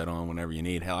slap a set on whenever you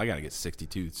need. Hell, I got to get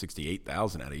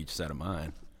 68,000 out of each set of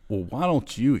mine. Well, why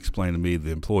don't you explain to me the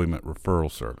employment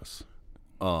referral service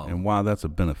and why that's a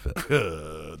benefit?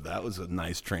 That was a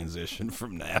nice transition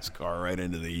from NASCAR right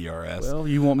into the ERS. Well,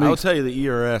 you want me? I'll tell you, the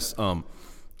ERS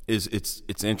is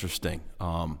it's interesting.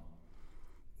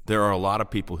 There are a lot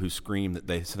of people who scream that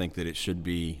they think that it should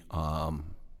be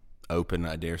open,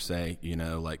 I dare say,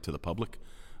 like to the public,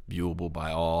 viewable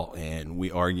by all, and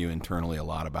we argue internally a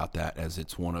lot about that as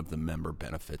it's one of the member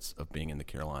benefits of being in the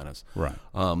Carolinas. Right.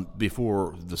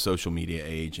 Before the social media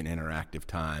age and interactive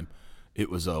time, it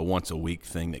was a once-a-week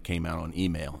thing that came out on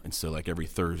email. And so, like, every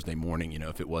Thursday morning,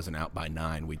 if it wasn't out by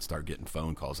 9, we'd start getting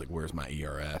phone calls like, where's my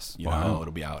ERS?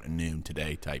 It'll be out at noon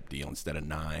today type deal instead of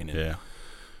 9. And Yeah.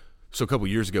 so a couple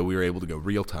of years ago, we were able to go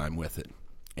real-time with it.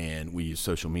 And we use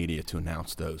social media to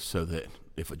announce those so that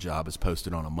if a job is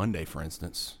posted on a Monday, for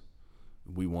instance,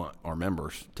 we want our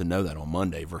members to know that on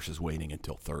Monday versus waiting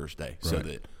until Thursday, so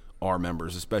that our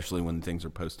members, especially when things are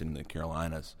posted in the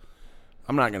Carolinas,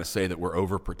 I'm not going to say that we're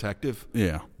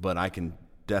overprotective, but I can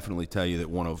definitely tell you that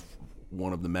one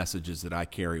of the messages that I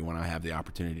carry when I have the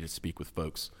opportunity to speak with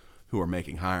folks who are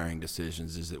making hiring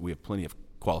decisions is that we have plenty of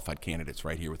qualified candidates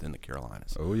right here within the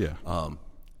Carolinas. Oh, yeah.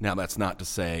 Now, that's not to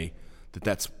say that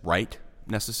that's right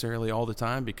necessarily all the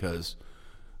time, because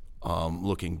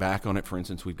looking back on it, for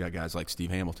instance, we've got guys like Steve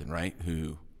Hamilton, right,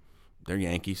 who they're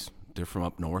Yankees. They're from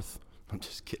up north. I'm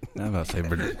just kidding.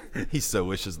 He so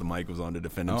wishes the mic was on to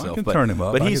defend himself. I can turn him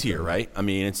up. But he's here, right? I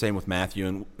mean, and same with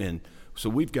Matthew. And so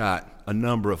we've got a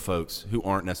number of folks who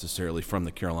aren't necessarily from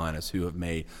the Carolinas who have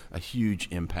made a huge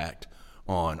impact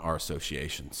on our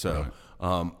association. So,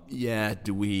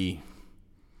 do we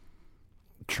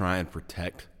try and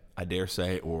protect, I dare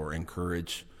say, or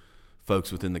encourage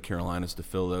folks within the Carolinas to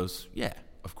fill those? Yeah,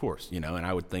 of course. And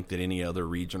I would think that any other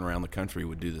region around the country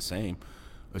would do the same,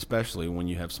 especially when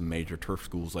you have some major turf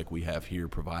schools like we have here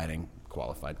providing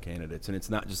qualified candidates. And it's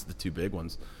not just the two big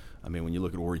ones. I mean, when you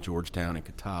look at Horry Georgetown and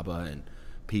Catawba and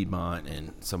Piedmont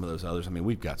and some of those others, I mean,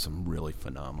 we've got some really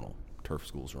phenomenal turf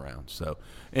schools around. So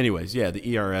anyways,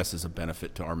 the ERS is a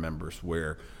benefit to our members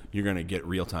where you're going to get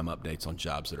real-time updates on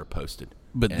jobs that are posted.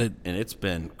 And it's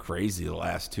been crazy the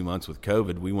last 2 months with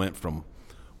COVID. We went from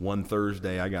one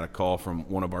Thursday, I got a call from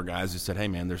one of our guys who said, hey,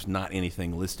 man, there's not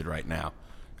anything listed right now.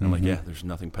 And I'm like, yeah, there's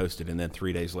nothing posted. And then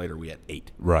 3 days later, we had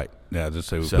 8. Right. Yeah, just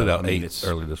say we put out 8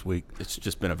 early this week. It's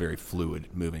just been a very fluid,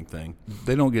 moving thing.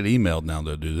 They don't get emailed now,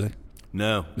 though, do they?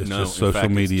 No. It's no. just social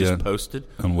media. It's just posted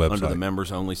on the website. Under the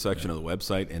members-only section of the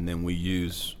website, and then we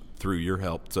use, through your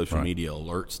help, social media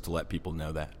alerts to let people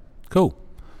know that. Cool.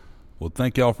 Well,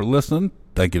 thank y'all for listening.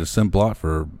 Thank you to Simplot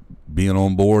for being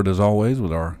on board, as always,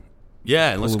 with our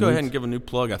and let's go ahead and give a new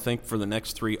plug. I think for the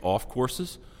next 3 off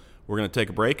courses, we're going to take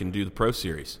a break and do the Pro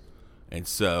Series. And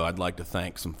so I'd like to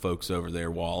thank some folks over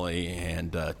there, Wally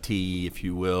and T, if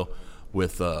you will,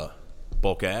 with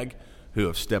Bulk Ag, who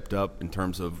have stepped up in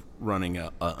terms of running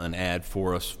an ad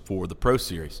for us for the Pro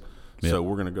Series. Yep. So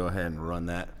we're going to go ahead and run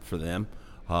that for them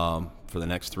for the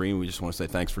next 3. And we just want to say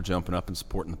thanks for jumping up and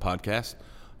supporting the podcast,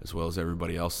 as well as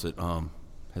everybody else that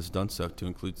has done so, to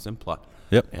include Simplot.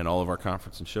 Yep. And all of our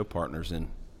conference and show partners. And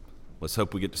let's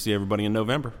hope we get to see everybody in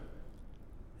November.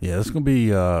 Yeah, this is going to be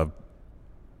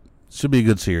should be a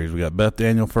good series. We got Beth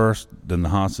Daniel first, then the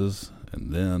Haas's,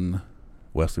 and then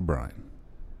Wesley Bryan.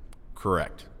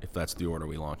 Correct, if that's the order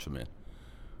we launch them in.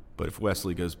 But if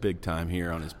Wesley goes big time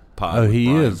here on his pod with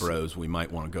Brian Bros, we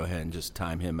might want to go ahead and just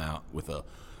time him out with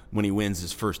when he wins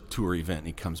his first tour event and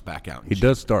he comes back out. He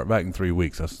does start back in 3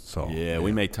 weeks, I saw. Yeah,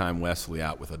 we may time Wesley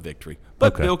out with a victory.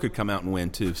 But Bill could come out and win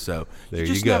too, so you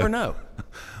just never know.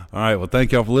 All right, well,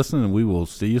 thank y'all for listening, and we will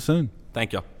see you soon.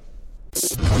 Thank y'all.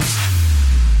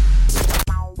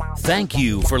 Thank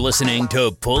you for listening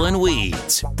to Pullin'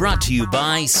 Weeds, brought to you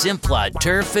by Simplot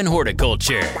Turf and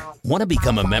Horticulture. Want to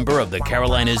become a member of the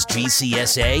Carolinas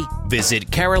GCSA?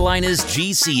 Visit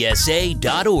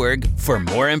carolinasgcsa.org for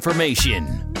more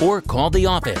information, or call the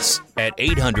office at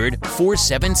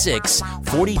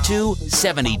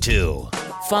 800-476-4272.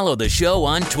 Follow the show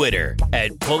on Twitter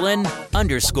at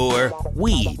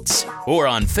Pullin_Weeds or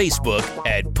on Facebook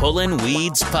at Pullin'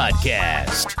 Weeds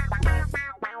Podcast.